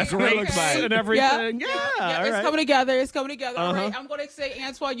that's got what- that's what it grapes looks like. and everything. Yeah, Yeah, all it's right. coming together. It's coming together. All right, I'm going to say,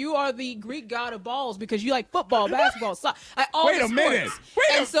 Antoine, you are the Greek god of balls because you like football, basketball, soccer, all Wait the a minute. sports.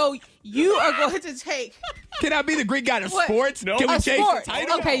 Wait a- And so you are going to take Can I be the Greek god of What? sports? No. Can we a change sport. the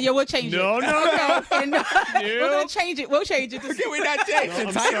title? Okay, yeah, we'll change No, it. no, Okay, and, we're going to change it. We'll change it. Can we not change the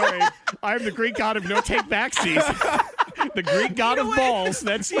I'm title? sorry. I'm the Greek god of no take backsies. The Greek god of balls.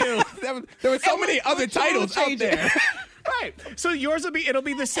 That's you. There were so many other titles out change it. there. Right. So yours it'll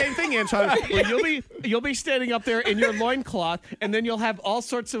be the same thing, Antoine. Where you'll be standing up there in your loincloth, and then you'll have all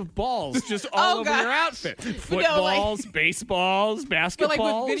sorts of balls just all over God. your outfit. like- Footballs, baseballs, But basketballs. like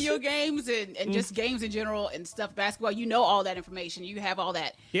with video games and just games in general and stuff, basketball, you know all that information. You have all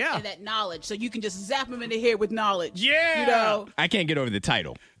that, Yeah. and that knowledge, so you can just zap them in the head with knowledge. Yeah. you know. I can't get over the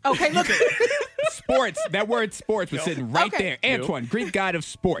title. Okay, look. Sports. That word sports was sitting right Okay. there. Antoine, Greek god of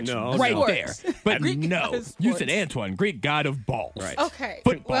sports. No, right no. there. But Greek god no, of you said sports. Antoine, Greek god of balls. Right. Okay.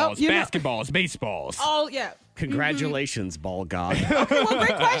 Footballs, you know- basketballs, baseballs. All yeah. Congratulations, ball god. Well,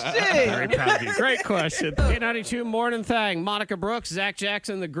 great question. Very proud of you. Great question. 892 Morning Thang. Monica Brooks, Zach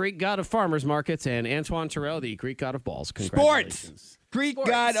Jackson, the Greek god of farmers markets, and Antoine Terrell, the Greek god of balls. Sports. Congratulations. Greek Sports,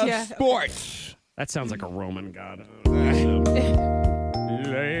 god of yeah. sports. That sounds like a Roman god.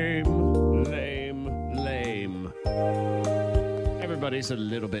 Lame. Everybody's a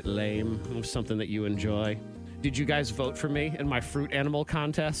little bit lame. Something that you enjoy. Did you guys vote for me in my fruit animal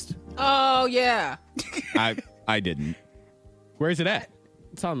contest? Oh yeah. I didn't. Where's it at?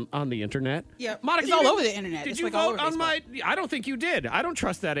 It's on the internet. Yeah, Monica, it's you all didn't- over the internet. Did It's you like all vote over on my? I don't think you did. I don't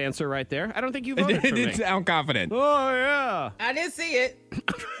trust that answer right there. I don't think you voted for It me. didn't sound confident. Oh yeah. I didn't see it,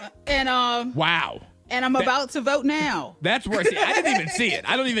 and Wow. I'm about to vote now. That's worse. See, I didn't even see it.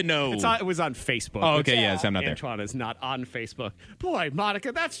 I don't even know. It was on Facebook. Oh, okay, yes, I'm not there. Antoine is not on Facebook. Boy,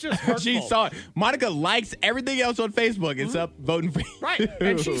 Monica, that's just hurtful. She saw it. Monica likes everything else on Facebook except voting for you. Right,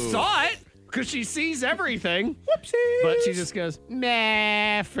 and she saw it because she sees everything. Whoopsie. But she just goes,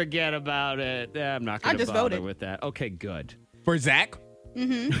 nah, forget about it. I'm not going I to just bother voted. with that. Okay, good. For Zach?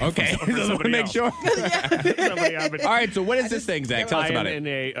 Mm-hmm. Okay. For Just want to somebody make else. sure. Somebody I've been- All right, so what is this thing, Zach? Tell us I about am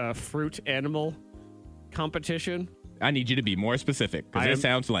it. in a fruit animal competition. I need you to be more specific I because am- it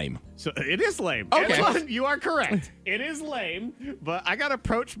sounds lame. So it is lame. Okay. Antoine, you are correct. It is lame, but I got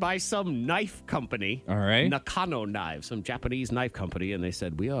approached by some knife company. All right. Nakano Knives, some Japanese knife company, and they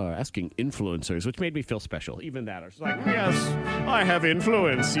said, we are asking influencers, which made me feel special. Even that. I was like, yes, I have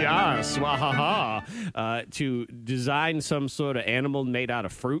influence, yes, wahaha, to design some sort of animal made out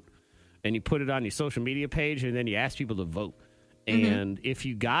of fruit, and you put it on your social media page, and then you ask people to vote. And if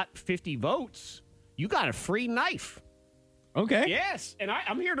you got 50 votes, you got a free knife. Okay. Yes, and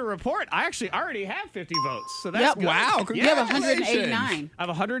I'm here to report. I actually already have 50 votes, so that's Yep. good. Wow, You have congratulations. 189. I have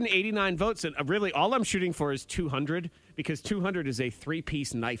 189 votes, and really all I'm shooting for is 200 because 200 is a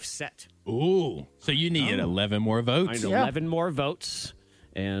 3-piece knife set. Ooh. So you need 11 more I votes. need Yeah. 11 more votes,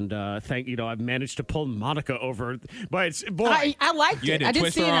 and I've managed to pull Monica over, but it's boy. I liked You had it. to I did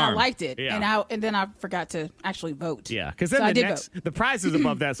twist see it her and I arm. liked it. Yeah. And then I forgot to actually vote. Yeah, because So then I the did next, vote. the prizes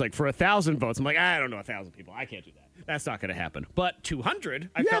above that's like for 1,000 votes. I'm like, I don't know 1,000 people. I can't do that. That's not going to happen. But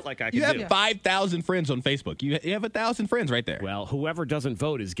 200, I felt like I could You do. have 5,000 friends on Facebook. You have 1,000 friends right there. Well, whoever doesn't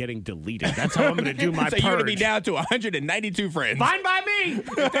vote is getting deleted. That's how I'm going to do my so purge. you're going to be down to 192 friends. Fine by me.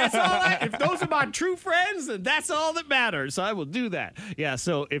 If that's all. If those are my true friends, then that's all that matters. I will do that. Yeah.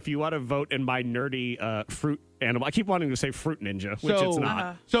 So if you want to vote in my nerdy fruit animal, I keep wanting to say fruit ninja, which it's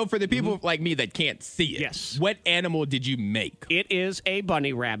not. So for the people like me that can't see it, Yes. what animal did you make? It is a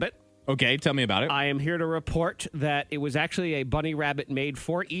bunny rabbit. Okay, tell me about it. I am here to report that it was actually a bunny rabbit made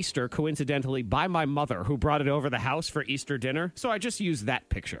for Easter, coincidentally, by my mother, who brought it over the house for Easter dinner. So I just used that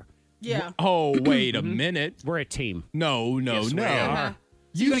picture. Yeah. Oh, wait a minute. We're a team. No, Yes, we are. Uh-huh.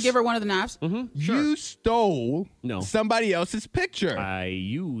 So you're going to give her one of the knives? You stole No. somebody else's picture. I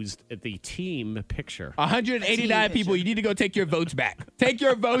used the team picture. 189 Team people. picture. You need to go take your votes back. Take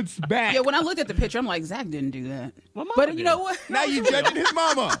your votes back. Yeah, when I looked at the picture, I'm like, Zach didn't do that. My mama But did. you know what? Now you judging his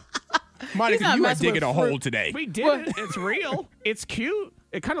mama. Monica, not you are messing with digging a hole fruit. today. We did What? it. It's real. It's cute.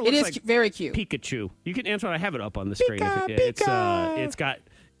 It kind of It looks is like very cute. Pikachu. You can answer. I have it up on the screen. Pika, It's got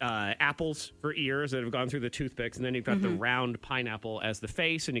apples for ears that have gone through the toothpicks, and then you've got the round pineapple as the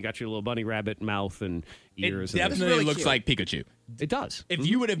face, and you got your little bunny rabbit mouth and It ears. and definitely really looks cute. like Pikachu. it does. If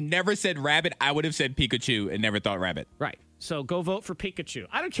you would have never said rabbit, I would have said Pikachu and never thought rabbit. Right. So go vote for Pikachu.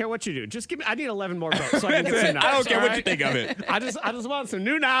 I don't care what you do. Just give me. I need 11 more votes so I can get some knives. I don't care all what you right? think of it. I just want some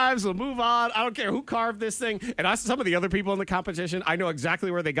new knives. We'll move on. I don't care who carved this thing. And some of the other people in the competition, I know exactly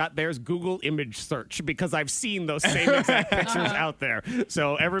where they got theirs. Google image search because I've seen those same exact pictures out there.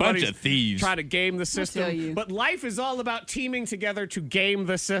 So everybody's Bunch of thieves. trying to game the tell system. you. But life is all about teaming together to game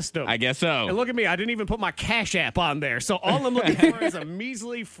the system. I guess so. And look at me. I didn't even put my Cash App on there. So all I'm looking for is a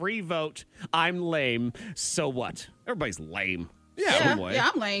measly free vote. I'm lame. So what? Everybody's lame. Yeah, Some way.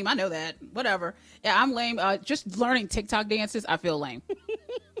 I'm lame. I know that. Whatever. Yeah, I'm lame. Just learning TikTok dances, I feel lame.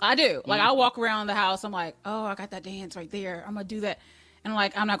 I do. Like, I'll walk around the house. I'm like, oh, I got that dance right there. I'm going to do that. And I'm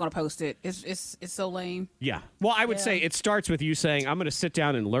like, I'm not going to post it. It's so lame. Yeah. Well, I would Yeah. say it starts with you saying, I'm going to sit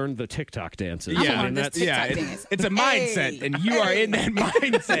down and learn the TikTok dances. I'm Yeah, gonna learn this TikTok it's, dance. it's a mindset, Hey. and you are in that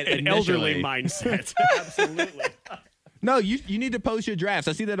mindset. An elderly initially. mindset. Absolutely. No, you need to post your drafts.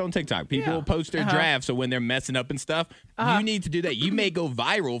 I see that on TikTok. People Yeah. post their drafts, so when they're messing up and stuff, you need to do that. You may go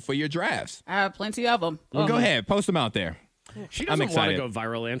viral for your drafts. I have plenty of them. Go ahead, post them out there. She I'm doesn't want to excited. go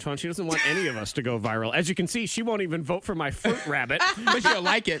viral, Antoine. She doesn't want any of us to go viral. As you can see, she won't even vote for my fruit rabbit. But she'll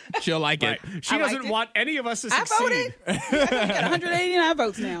like it. She'll like Right. it. She I liked doesn't it. want any of us to I succeed. voted. I got 189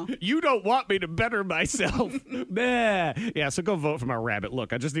 votes now. You don't want me to better myself. Bah. Yeah, so go vote for my rabbit.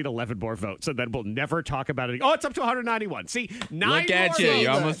 Look, I just need 11 more votes, and then we'll never talk about it. Oh, it's up to 191. See, 9 Look at more you. votes.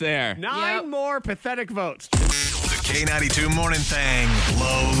 You're almost there. 9 Yep. more pathetic votes. The K92 Morning Thang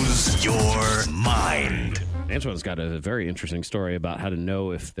blows your mind. Antoine's got a very interesting story about how to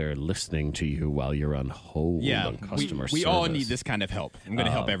know if they're listening to you while you're on hold Yeah, on customer we all service. need this kind of help. I'm going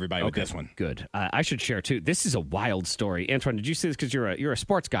to help everybody with Okay, this one. Good. I should share too. This is a wild story. Antoine, did you see this? Because you're a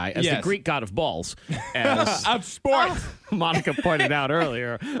sports guy, as the Yes. Greek god of balls, as Of sports. Monica pointed out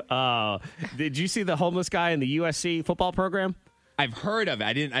earlier. Did you see the homeless guy in the USC football program? I've heard of it.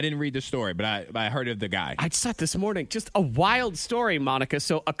 I didn't read the story, but I heard of the guy. I saw it this morning. Just a wild story, Monica.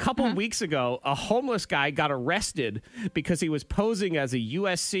 So a couple weeks ago, a homeless guy got arrested because he was posing as a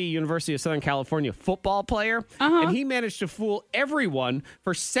USC, University of Southern California football player. And he managed to fool everyone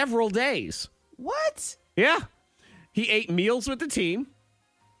for several days. What? Yeah. He ate meals with the team.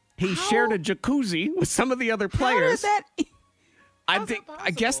 He shared a jacuzzi with some of the other players. How does that...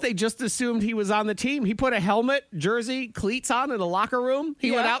 I guess they just assumed he was on the team. He put a helmet, jersey, cleats on in the locker room.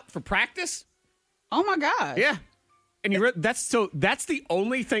 He went out for practice. Oh my God. Yeah. And that's the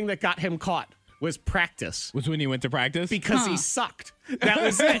only thing that got him caught was practice. Was when he went to practice? Because he sucked. That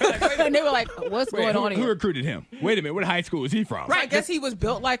was it. And they were like, what's going on Who here? recruited him? Wait a minute. What high school was he from? Right. I guess he was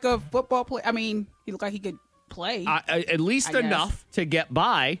built like a football player. I mean, he looked like he could play. At least enough to get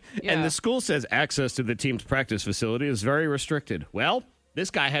by. Yeah. And the school says access to the team's practice facility is very restricted. Well, this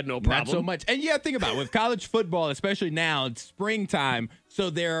guy had no problem. Not so much. And yeah, think about it. With college football, especially now, it's springtime, so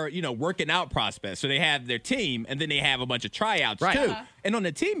they're, working out prospects. So they have their team, and then they have a bunch of tryouts, too. And on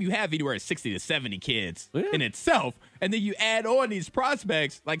the team, you have anywhere 60 to 70 kids in itself. And then you add on these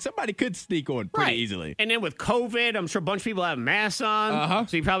prospects, like somebody could sneak on pretty easily. And then with COVID, I'm sure a bunch of people have masks on.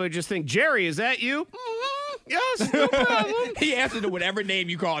 So you probably just think, Jerry, is that you? Yes, no problem. He answered to whatever name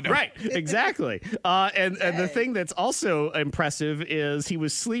you called him. Right, exactly. And the thing that's also impressive is he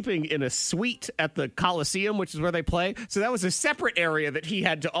was sleeping in a suite at the Coliseum, which is where they play. So that was a separate area that he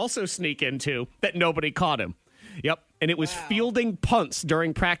had to also sneak into that nobody caught him. Yep. And it was fielding punts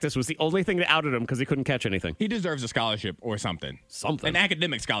during practice was the only thing that outed him because he couldn't catch anything. He deserves a scholarship or something. An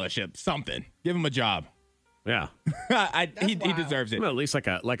academic scholarship, something. Give him a job. Yeah. He deserves it. Well, at least like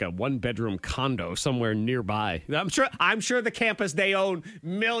a 1-bedroom condo somewhere nearby. I'm sure the campus, they own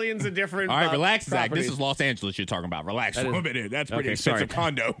millions of different All right, relax, Zach. properties. This is Los Angeles you're talking about. Relax for a minute. That's pretty Okay, expensive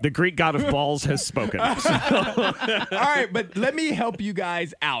condo. The Greek god of balls has spoken. All right, but let me help you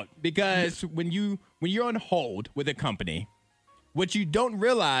guys out because when you're on hold with a company, what you don't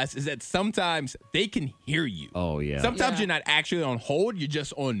realize is that sometimes they can hear you. Oh, yeah. Sometimes you're not actually on hold, you're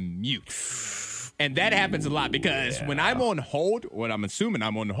just on mute. And that happens a lot because when I'm on hold, what I'm assuming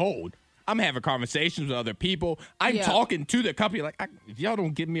I'm on hold, I'm having conversations with other people. I'm talking to the company like, if y'all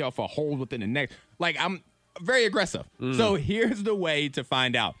don't get me off a hold within the next, like I'm very aggressive. So here's the way to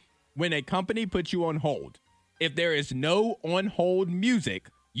find out. When a company puts you on hold, if there is no on hold music,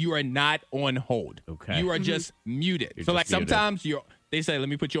 you are not on hold. Okay. You are just muted. You're so just like muted. sometimes they say, let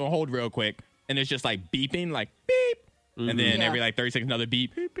me put you on hold real quick. And it's just like beeping, like beep. And then every like 30 seconds, another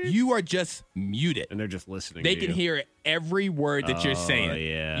beep. You are just muted. And they're just listening They to can you. hear every word that you're saying.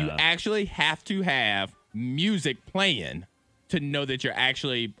 Yeah. You actually have to have music playing to know that you're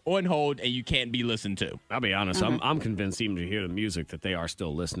actually on hold and you can't be listened to. I'll be honest. I'm convinced even to hear the music that they are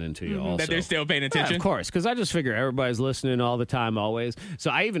still listening to you also. That they're still paying Yeah, attention. of course, because I just figure everybody's listening all the time, always.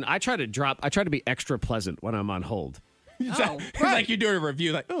 So I try to be extra pleasant when I'm on hold. It's like you're doing a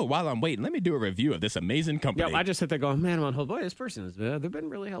review, like, while I'm waiting, let me do a review of this amazing company. Yeah, I just sit there going, man, I'm on hold. Boy, this person is, they've been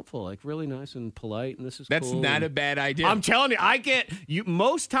really helpful, like really nice and polite, and this is That's cool. not a bad idea. I'm telling you,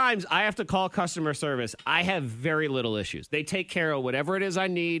 most times I have to call customer service. I have very little issues. They take care of whatever it is I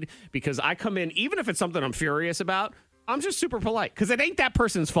need because I come in, even if it's something I'm furious about, I'm just super polite because it ain't that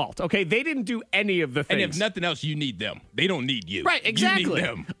person's fault, okay? They didn't do any of the things. and if nothing else, you need them. They don't need you. Right, exactly. You need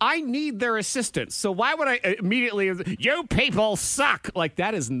them. I need their assistance. So why would I immediately, you people suck? Like,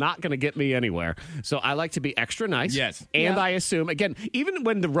 that is not going to get me anywhere. So I like to be extra nice. Yes. And I assume, again, even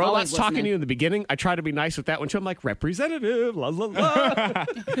when the robot's Always talking to listening. you in the beginning, I try to be nice with that one too. I'm like, representative, la la la.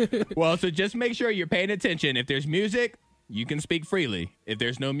 Well, so just make sure you're paying attention. If there's music, you can speak freely. If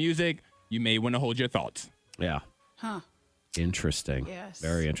there's no music, you may want to hold your thoughts. Yeah. Huh. Interesting. Yes.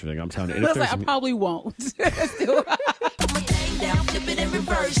 Very interesting. I'm telling you. I and if was like, I there's- probably won't.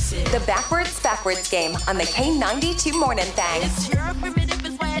 The backwards game on the K92 Morning Thing.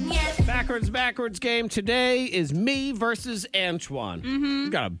 Backwards game today is me versus Antoine. He's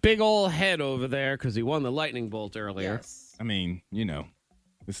got a big old head over there because he won the lightning bolt earlier. Yes. I mean,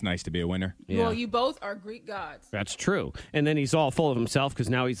 it's nice to be a winner. Yeah. Well, you both are Greek gods. That's true. And then he's all full of himself because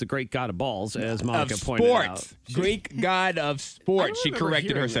now he's the great god of balls, as Monica Of pointed out. sports. Greek god of sports. She remember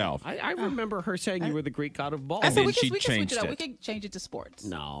corrected hearing herself. that. I remember her saying you were the Greek god of balls. I And said then we she can switch changed it up. it. We can change it to sports.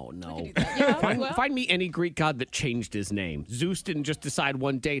 No. Yeah, Find, find me any Greek god that changed his name. Zeus didn't just decide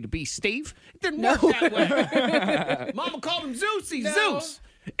one day to be Steve. It didn't work that way. Mama called him Zeus. He's Zeus.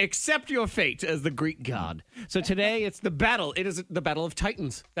 Accept your fate as the Greek god. So today it's the battle. It is the battle of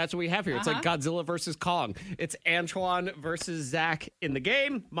Titans. That's what we have here. It's like Godzilla versus Kong. It's Antoine versus Zach in the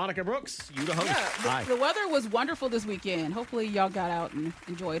game. Monica Brooks, you the host. Hi. The weather was wonderful this weekend. Hopefully y'all got out and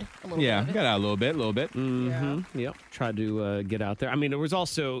enjoyed a little bit. Yeah, of it. got out a little bit. Yep. Tried to get out there. I mean, there was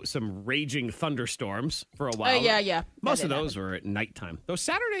also some raging thunderstorms for a while. Yeah. Most of those were at nighttime. Though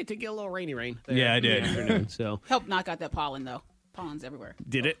Saturday did get a little rainy rain. there Yeah, I in the did. afternoon, so Helped knock out that pollen, though. Pollen's everywhere.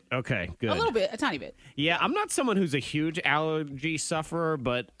 did it? Okay, good. A little bit, a tiny bit. Yeah, I'm not someone who's a huge allergy sufferer,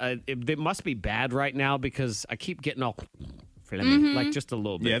 but it must be bad right now because I keep getting all phlegmy, like just a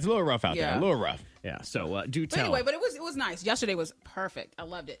little bit. Yeah, it's a little rough out there. Yeah. A little rough. Yeah, so do But tell. anyway, but it was nice. Yesterday was perfect. I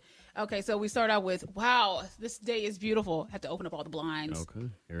loved it. Okay, so we start out with, wow, this day is beautiful. Have to open up all the blinds. Okay,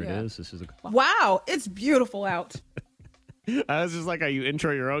 here Yeah. it is. This is a. Wow, it's beautiful out. I was just like how you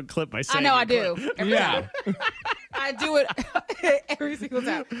intro your own clip by I saying. know I your do. clip. Every Yeah. time. I do it every single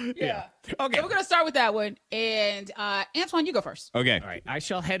time. Yeah. Okay. So we're gonna start with that one. And Antoine, you go first. Okay. All right, I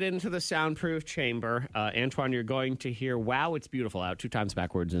shall head into the soundproof chamber. Antoine, you're going to hear "Wow, it's beautiful out" 2 times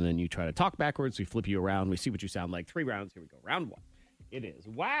backwards, and then you try to talk backwards. We flip you around. We see what you sound like. 3 rounds. Here we go. Round 1. It is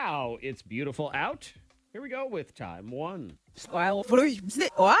 "Wow, it's beautiful out." Here we go with time 1. Wow.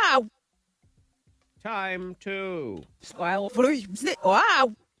 Time 2. Wow.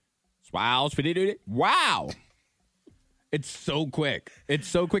 Wow. It's so quick. It's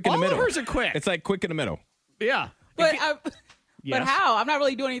so quick in All the of middle. hers are quick. It's like quick in the middle. Yeah. But Yes. but how? I'm not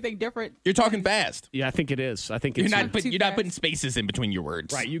really doing anything different. You're talking fast. Yeah, I think it is. I think You're it's not too you're not fast. putting spaces in between your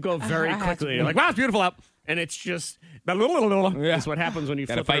words. right. You go very I have quickly. to- You're like, "Wow, it's beautiful out," and it's just that's what happens when you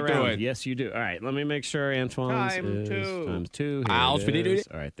Gotta flip it fight through around. it. Yes, you do. All right, let me make sure Antoine's Time is 2. times 2. Here I'll it speed it, is.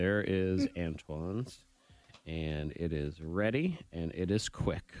 All right, there is Antoine's, and it is ready, and it is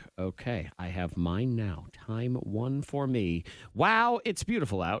quick. Okay, I have mine now. Time 1 for me. Wow, it's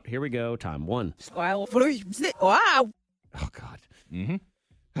beautiful out. Here we go. Time 1. Wow. Oh God.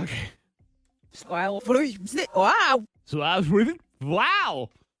 Mm-hmm. Okay. Wow. So I was really wow.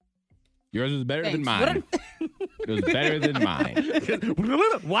 Yours is better than Thanks. mine. It was better than mine.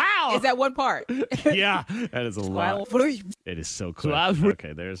 Wow. Is that one part? Yeah, that is a lot. It is so quick.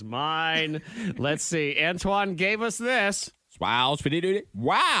 Okay, there's mine. Let's see. Antoine gave us this. Wow.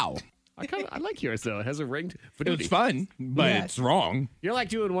 I like yours though. It has a ring. It was fun, but Yes. it's wrong. You're like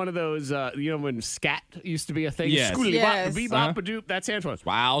doing one of those. When scat used to be a thing. Yes. Yes. Bebop-a-doop. That's Antoine's.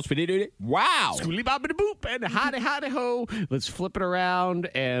 Wow. Boop and howdy ho. Let's flip it around.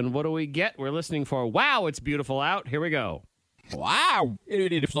 And what do we get? We're listening for "Wow, it's beautiful out." Here we go. Wow.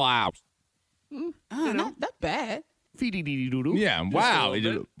 It flies. Not bad. Fee-dee-dee-dee-doo-doo. Yeah, Just wow. a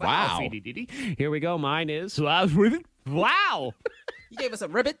little bit. Wow. Fee-dee-dee-dee. Here we go. Mine is. So I was really. Wow. You gave us a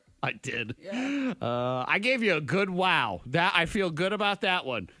ribbit. I did. I gave you a good wow. That I feel good about that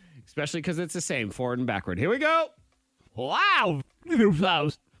one, especially because it's the same forward and backward. Here we go. Wow.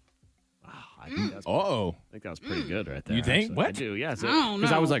 I think that's Uh-oh. I think that was pretty good right there. You think? actually. What? I do, yes. I don't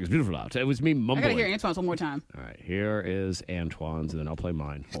Because I know. was like, it's beautiful out. It was me I mumbling. gotta hear Antoine's one more time. All right, here is Antoine's, and then I'll play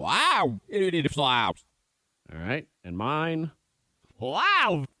mine. Wow. It flies. All right, and mine.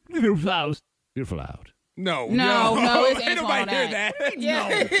 Wow. Beautiful out. No, No, it's Ain't Antoine on nobody hear that. that.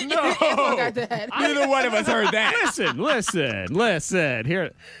 Yeah. Antoine got that. Neither one of us heard that. Listen.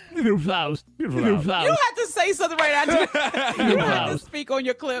 Here. Beautiful out. You have to say something right now. You have to speak on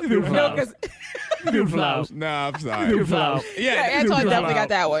your clip. No, 'cause- No, I'm sorry. Beautiful. yeah, Antoine definitely got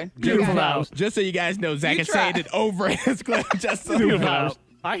that one. Just so you guys know, Zach You is saying tried. it over his clip. Just so you Beautiful know. house.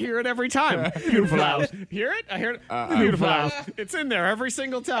 I hear it every time. Beautiful house. Hear it? I hear it. Beautiful house. It's in there every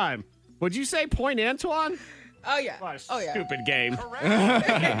single time. Would you say point Antoine? Oh yeah. What a Oh yeah. stupid game.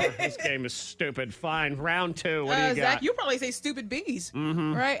 This game is stupid. Fine. Round 2. What do you got? Zach, you probably say stupid bees,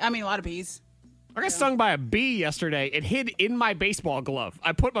 right? I mean, a lot of bees. I got stung by a bee yesterday. It hid in my baseball glove.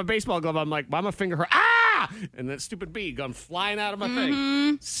 I put my baseball glove on, I'm like, why my finger hurt? Ah! And that stupid bee gone flying out of my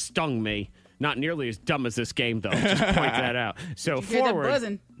thing. Stung me. Not nearly as dumb as this game, though. Just point that out. So you hear that forward,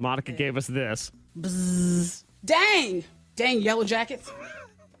 buzzing? Monica gave us this. Dang, yellow jackets.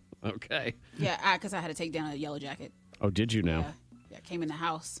 Okay. Yeah, because I had to take down a yellow jacket. Oh, did you now? Yeah, came in the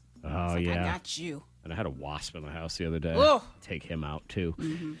house. Oh, Like, yeah. I got you. And I had a wasp in the house the other day. Ugh. Take him out, too.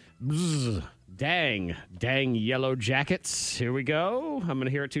 Bzz. Dang yellow jackets. Here we go. I'm going to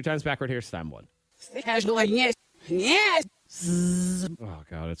hear it 2 times backward. Here's time 1. Yes. Oh,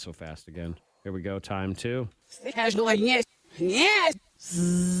 God, it's so fast again. Here we go. Time 2. Yes.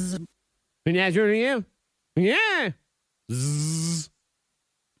 Yeah. Yeah. Zzz.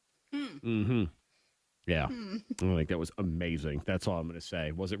 Mm-hmm. Yeah. I think that was amazing. That's all I'm going to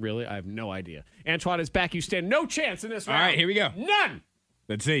say. Was it really? I have no idea. Antoine is back. You stand no chance in this All round. right, here we go. None.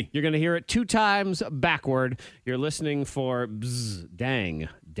 Let's see. You're going to hear it 2 times backward. You're listening for bzz, dang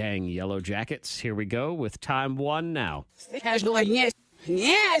Yellow Jackets. Here we go with time 1 now.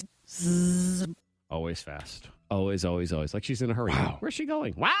 Yes. Always fast. Always. Like she's in a hurry. Wow. Where's she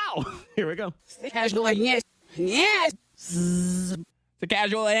going? Wow. Here we go. Yes. It's a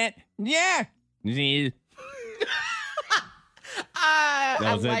casual ant. Yeah.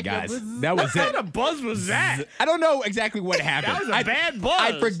 That was it, guys. That was What it. kind of buzz was that? I don't know exactly what happened. That was a bad buzz.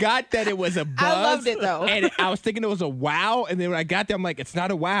 I forgot that it was a buzz. I loved it, though. And I was thinking it was a wow. And then when I got there, I'm like, it's not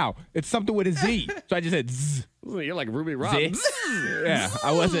a wow. It's something with a Z. So I just said zzz. You're like Ruby Rob. Z. Yeah,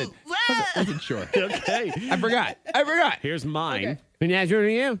 I wasn't sure. Okay. I forgot. Here's mine.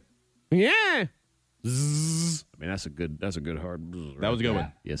 Yeah. Yeah. Zzz. I mean, that's a good hard bzz. That was a good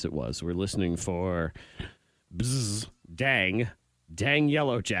one. Yes, it was. We're listening for bzz, dang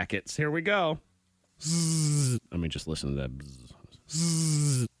Yellow Jackets. Here we go. Zzz. Let me just listen to that. Bzz.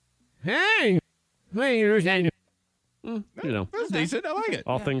 Zzz. Hey, you know, That's decent. I like it.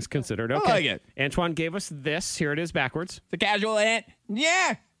 all things considered. Okay. like it. Antoine gave us this. Here it is backwards. It's a casual ant.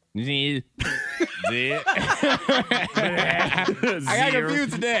 Yeah. Z. Z. I got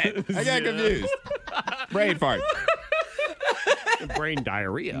confused today. I got confused. Brain fart. Brain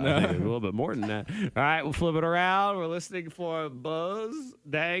diarrhea. I think a little bit more than that. All right, we'll flip it around. We're listening for buzz,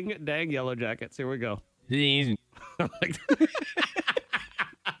 dang Yellow Jackets. Here we go. Z.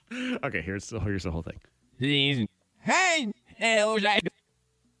 Okay, here's the whole thing. Z. Hey. Yellow Jackets.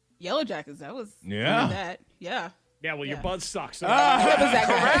 Yellow Jackets. That was Yeah. that. Yeah. Yeah, well, your Yeah. buzz sucks. Was that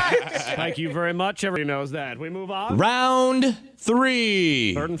correct? Thank you very much. Everybody knows that. We move on. Round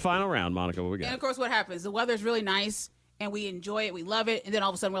 3. Third and final round, Monica. What we And got? of course, what happens? The weather's really nice, and we enjoy it. We love it, and then all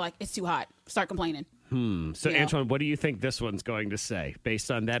of a sudden, we're like, it's too hot. Start complaining. So, Yeah. Antoine, what do you think this one's going to say based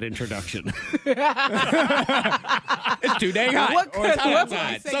on that introduction? It's too dang hot. What Or it's hot could- what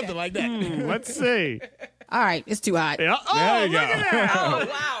outside. would say Something that? like that. Let's see. All right, it's too hot. Yeah. Oh, There you look go. at that. Oh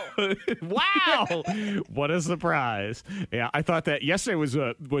wow! Wow. What a surprise. Yeah, I thought that yesterday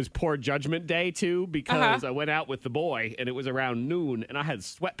was poor judgment day, too, because I went out with the boy, and it was around noon, and I had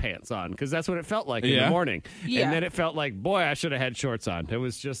sweatpants on, because that's what it felt like in the Yeah. morning. Yeah. And then it felt like, boy, I should have had shorts on. It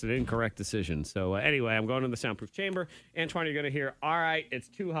was just an incorrect decision. So anyway, I'm going in the soundproof chamber. Antoine, you're going to hear, all right, it's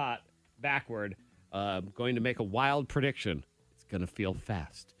too hot, backward. Going to make a wild prediction. It's going to feel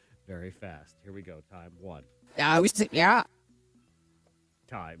fast, very fast. Here we go. Time 1. Yeah.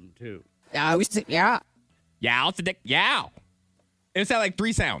 Time 2. Yeah. Yow, it's a dick. Yow. It sounded like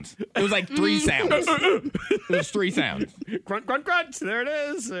 3 sounds. It was like 3 sounds. It was 3 sounds. Grunt, grunt, grunt. There it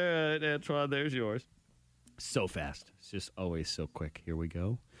is. Antoine, there's yours. So fast. It's just always so quick. Here we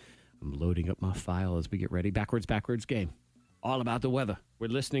go. I'm loading up my file as we get ready. Backwards game. All about the weather. We're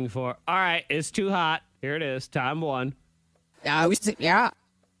listening for, all right, it's too hot. Here it is. Time 1. Yeah. Yeah.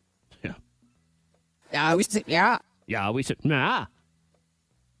 Yeah. Yeah, we said, nah.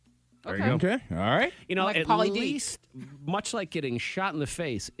 There you go. Okay. All right. You know, Like at Pauly D. least, much like getting shot in the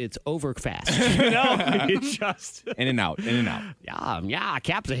face, it's over fast. You know? It's just, In and out. In and out. yeah,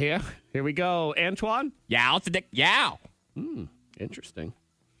 caps are here. Here we go. Antoine? Yow, it's a dick. Yow. Interesting.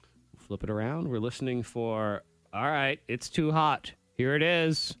 Flip it around. We're listening for, all right, it's too hot. Here it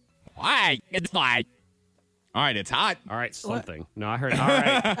is. Why? It's like. All right, it's hot. All right, something. No, I heard, all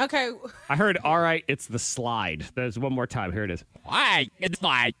right. Okay. I heard, all right, it's the slide. There's one more time. Here it is. Why? It's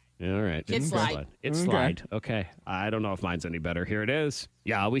like. All right. It's slide. It's slide. Okay. I don't know if mine's any better. Here it is.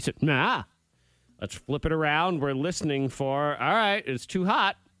 Yeah, we said, nah. Let's flip it around. We're listening for, all right, it's too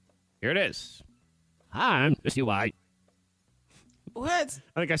hot. Here it is. I'm just you white. What?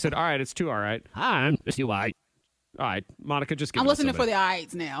 I think I said, all right, it's too all right. I'm just you white. All right, Monica, just give I'm us listening for something. the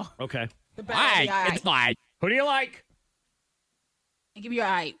eyes now. Okay. The back Why? of the eye. It's like. Who do you like? And give me your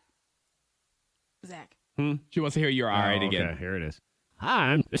eye. Zach. She wants to hear your all right Oh, again. Okay, here it is.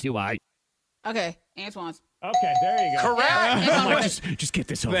 I'm just you white. Okay. Antoine's. Okay, there you go. Correct. Just get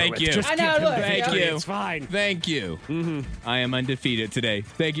this over Thank with. you. Just I get know, them look, the Thank victory. you. It's fine. Thank you. I am undefeated today.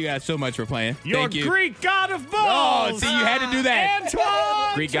 Thank you guys so much for playing. Your Thank you. Greek god of balls. Oh, see, you had to do that.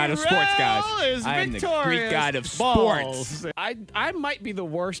 Antoine Greek god of sports, guys. Terrell is I am the victorious. Greek god of Balls. sports. I might be the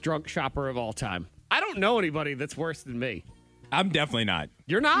worst drunk shopper of all time. I don't know anybody that's worse than me. I'm definitely not.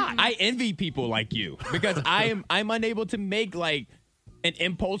 You're not. I envy people like you because I'm unable to make like an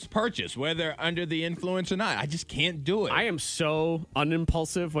impulse purchase, whether under the influence or not. I just can't do it. I am so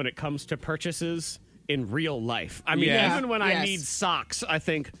unimpulsive when it comes to purchases in real life. I mean, Yeah. even when I Yes. need socks, I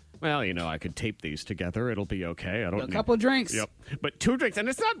think, well, I could tape these together. It'll be okay. I don't A need... couple drinks. Yep. But 2 drinks, and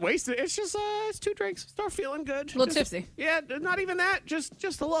it's not wasted. It's just it's 2 drinks. Start feeling good. A little tipsy. Yeah, not even that. Just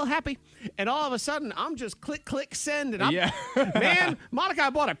a little happy. And all of a sudden, I'm just click, send. And I'm, man, Monica, I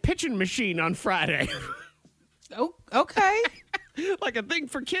bought a pitching machine on Friday. Oh, okay. Like a thing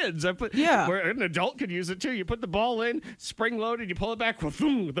for kids. Yeah. Where an adult could use it too. You put the ball in, spring loaded, you pull it back,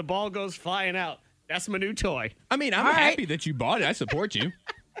 boom, the ball goes flying out. That's my new toy. I mean, I'm All right. happy that you bought it. I support you.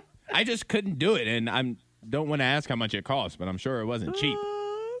 I just couldn't do it, and don't want to ask how much it cost, but I'm sure it wasn't cheap.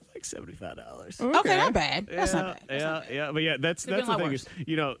 Like $75. Okay, not bad. That's not bad. That's not bad. Yeah, but yeah, that's been the a lot thing worse.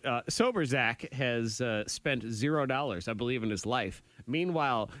 is, sober Zach has spent $0, I believe, in his life.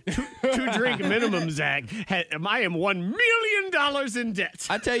 Meanwhile, two drink minimum Zach, I am $1 million in debt.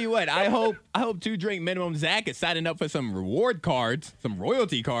 I tell you what, I hope 2 drink minimum Zach is signing up for some reward cards, some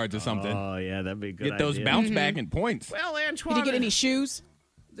royalty cards or something. Oh yeah, that'd be a good. Get those idea. bounce back and points. Well, Antoine, Did you get any shoes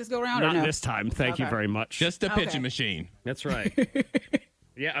this go around Not or no? this time. Thank you Okay. very much. Just a Okay. pitching machine. That's right.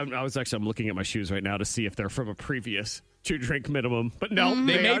 Yeah, I'm looking at my shoes right now to see if they're from a previous 2 drink minimum, but no, Mm-hmm.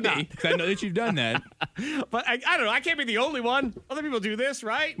 They they may are be, not. because I know that you've done that. But I don't know. I can't be the only one. Other people do this,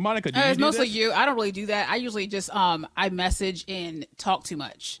 right? Monica, do you It's do mostly this? you. I don't really do that. I usually just I message and talk too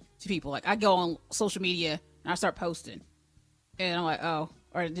much to people. Like I go on social media and I start posting, and I'm like, oh,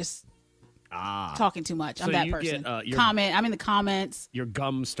 or just talking too much. I'm So that you person. get, your- Comment. I'm in the comments. Your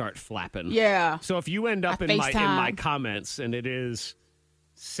gums start flapping. Yeah. So if you end up I in my FaceTime. comments and it is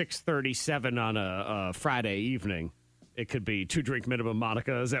 6:37 on a Friday evening, it could be 2 drink minimum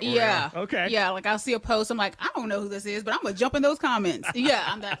Monica. Is that where Yeah. we are? Okay. Yeah. Like I'll see a post. I'm like, I don't know who this is, but I'm gonna jump in those comments. Yeah.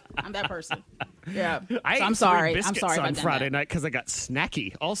 I'm that person. Yeah. I So ate I'm sorry. 3 I'm biscuits sorry if on I've done Friday that. night because I got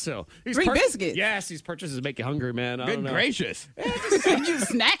snacky. Also, these 3 biscuits? Yes, these purchases make you hungry, man. I don't Good know. gracious. you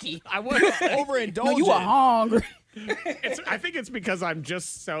snacky. I would. Overindulgent. No, you were hungry. I think it's because I'm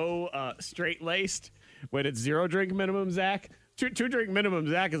just so straight laced. When it's 0 drink minimum, Zach. 2 drink minimum,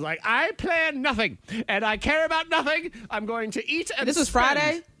 Zach is like, I plan nothing and I care about nothing. I'm going to eat and This was spend."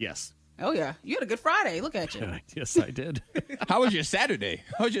 Friday? Yes. Oh yeah, you had a good Friday. Look at you. Yes, I did. How was your Saturday?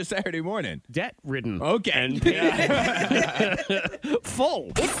 How was your Saturday morning? Debt ridden. Okay. And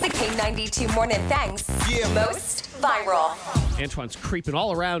full. It's the K92 Morning Thangs. Most viral. Antoine's creeping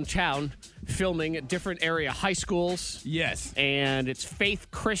all around town, filming at different area high schools. Yes. And it's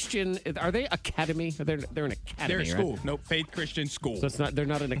Faith Christian. Are they academy? They're an academy. They're a right? school. Nope, Faith Christian School. So it's not. They're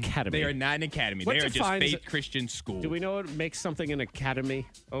not an academy. They are not an academy. What They are just defines Faith it- Christian School. Do we know what makes something an academy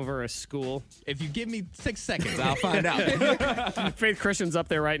over a school? If you give me 6 seconds, I'll find out. Faith Christian's up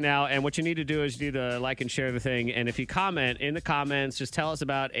there right now, and what you need to do is you need to like and share the thing. And if you comment in the comments, just tell us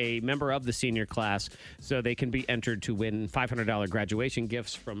about a member of the senior class so they can be entered to win $500 graduation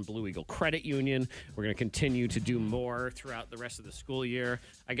gifts from Blue Eagle Credit Union. We're going to continue to do more throughout the rest of the school year.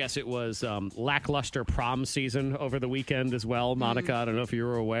 I guess it was lackluster prom season over the weekend as well, Monica. I don't know if you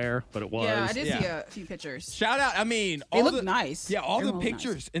were aware, but it was. Yeah, I did see Yeah. a few pictures. Shout out. I mean, They all look the, nice. Yeah, all the Everyone looked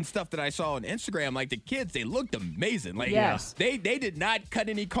pictures and stuff that I saw on Instagram, like the kids, they looked amazing. Like, Yes. they did not cut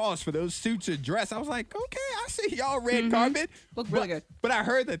any costs for those suits and dress. I was like, okay, I see y'all red carpet. Look really But- good. But I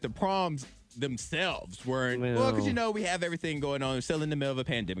heard that the proms themselves weren't, well, because we have everything going on. We're still in the middle of a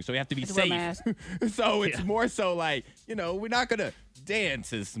pandemic, so we have to be to wear a safe. mask. So it's more so like, we're not going to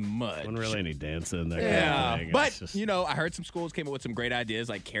dance as much. Wasn't really any dancing there. Yeah, but it's just, I heard some schools came up with some great ideas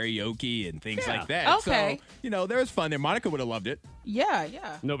like karaoke and things Yeah. like that. Okay. So, there was fun there. Monica would have loved it. Yeah,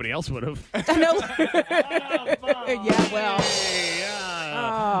 yeah. nobody else would have. I know. Yeah, well.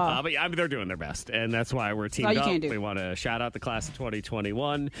 But yeah, I mean, they're doing their best, and that's why we're teamed all you up. can do. We want to shout out the class of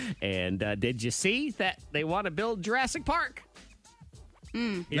 2021. And did you see that they want to build Jurassic Park?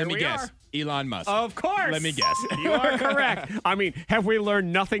 Here Let me we guess. are. Elon Musk. Of course. Let me guess. You are correct. I mean, have we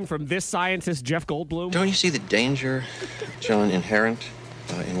learned nothing from this scientist, Jeff Goldblum? Don't you see the danger, John, inherent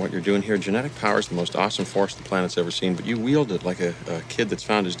in what you're doing here? Genetic power is the most awesome force the planet's ever seen, but you wield it like a kid that's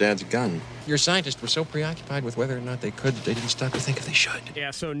found his dad's gun. Your scientists were so preoccupied with whether or not they could that they didn't stop to think if they should.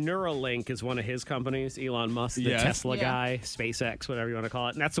 Yeah, so Neuralink is one of his companies, Elon Musk, the Yes. Tesla Yeah. guy, SpaceX, whatever you want to call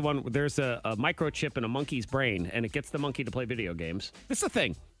it. And that's the one, there's a microchip in a monkey's brain, and it gets the monkey to play video games. It's a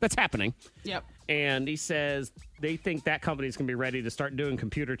thing that's happening. Yep. And he says they think that company's going to be ready to start doing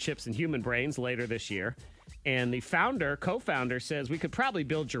computer chips in human brains later this year. And the co-founder says we could probably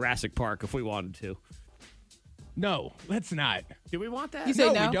build Jurassic Park if we wanted to. No, let's not. Do we want that? You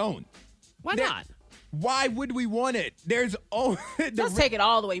say no? We don't. Why There- not? Why would we want it? There's Let's take it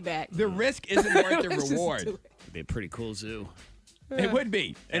all the way back. the risk isn't worth the Let's just reward. do it. It'd be a pretty cool zoo. It would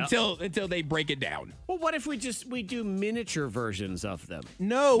be until they break it down. Well, what if we do miniature versions of them?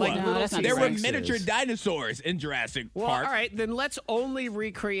 No, Like little that's not there were T-Rexes. miniature dinosaurs in Jurassic Well, Park. all right, then let's only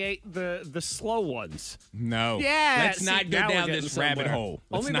recreate the slow ones. No. Yeah, Let's not go now we're down getting this rabbit somewhere. hole.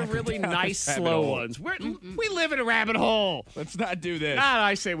 Let's Only the not go really down nice this rabbit slow hole. ones. We live in a rabbit hole. Let's not do this.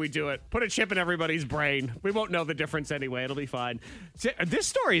 I say we do it. Put a chip in everybody's brain. We won't know the difference anyway. It'll be fine. This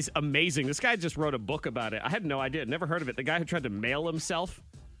story is amazing. This guy just wrote a book about it. I had no idea. Never heard of it. The guy who tried to mail himself.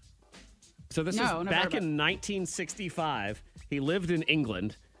 So this was back in 1965. He lived in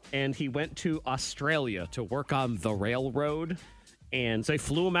England, and he went to Australia to work on the railroad. And so they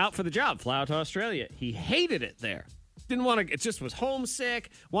flew him out for the job, fly out to Australia. He hated it there. Didn't want to, it just was homesick,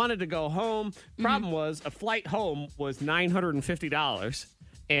 wanted to go home. Problem was, a flight home was $950,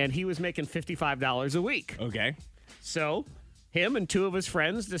 and he was making $55 a week. Okay. So him and two of his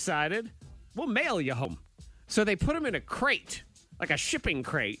friends decided, we'll mail you home. So they put him in a crate, like a shipping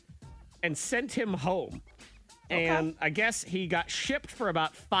crate, and sent him home. And I guess he got shipped for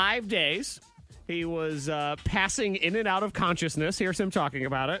about 5 days. He was passing in and out of consciousness. Here's him talking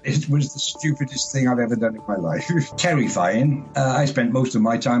about it. It was the stupidest thing I've ever done in my life. Terrifying. I spent most of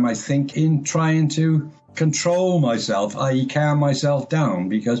my time, I think, in trying to control myself, i.e. calm myself down,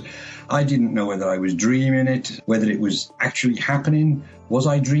 because I didn't know whether I was dreaming it, whether it was actually happening. Was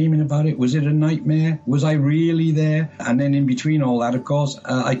I dreaming about it? Was it a nightmare? Was I really there? And then in between all that, of course,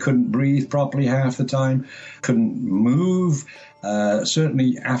 I couldn't breathe properly half the time, couldn't move.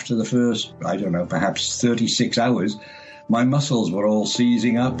 Certainly after the first, I don't know, perhaps 36 hours, my muscles were all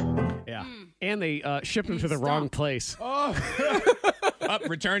seizing up. Yeah. And they shipped him to the wrong place. Up,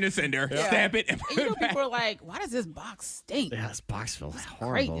 return to sender, stamp it, and And put you know, it back. people are like, why does this box stink? Yeah, this box feels Great.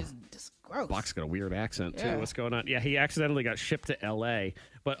 horrible. It's just gross. Box got a weird accent, too. Yeah. What's going on? Yeah, he accidentally got shipped to L.A.,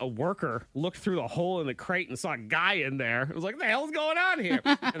 but a worker looked through the hole in the crate and saw a guy in there. It was like, what the hell's going on here?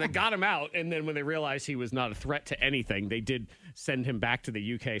 And they got him out, and then when they realized he was not a threat to anything, they did send him back to the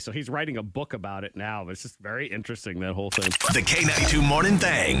U.K., so he's writing a book about it now. It's just very interesting, that whole thing. The K92 Morning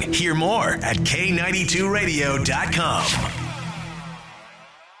Thang. Hear more at K92Radio.com.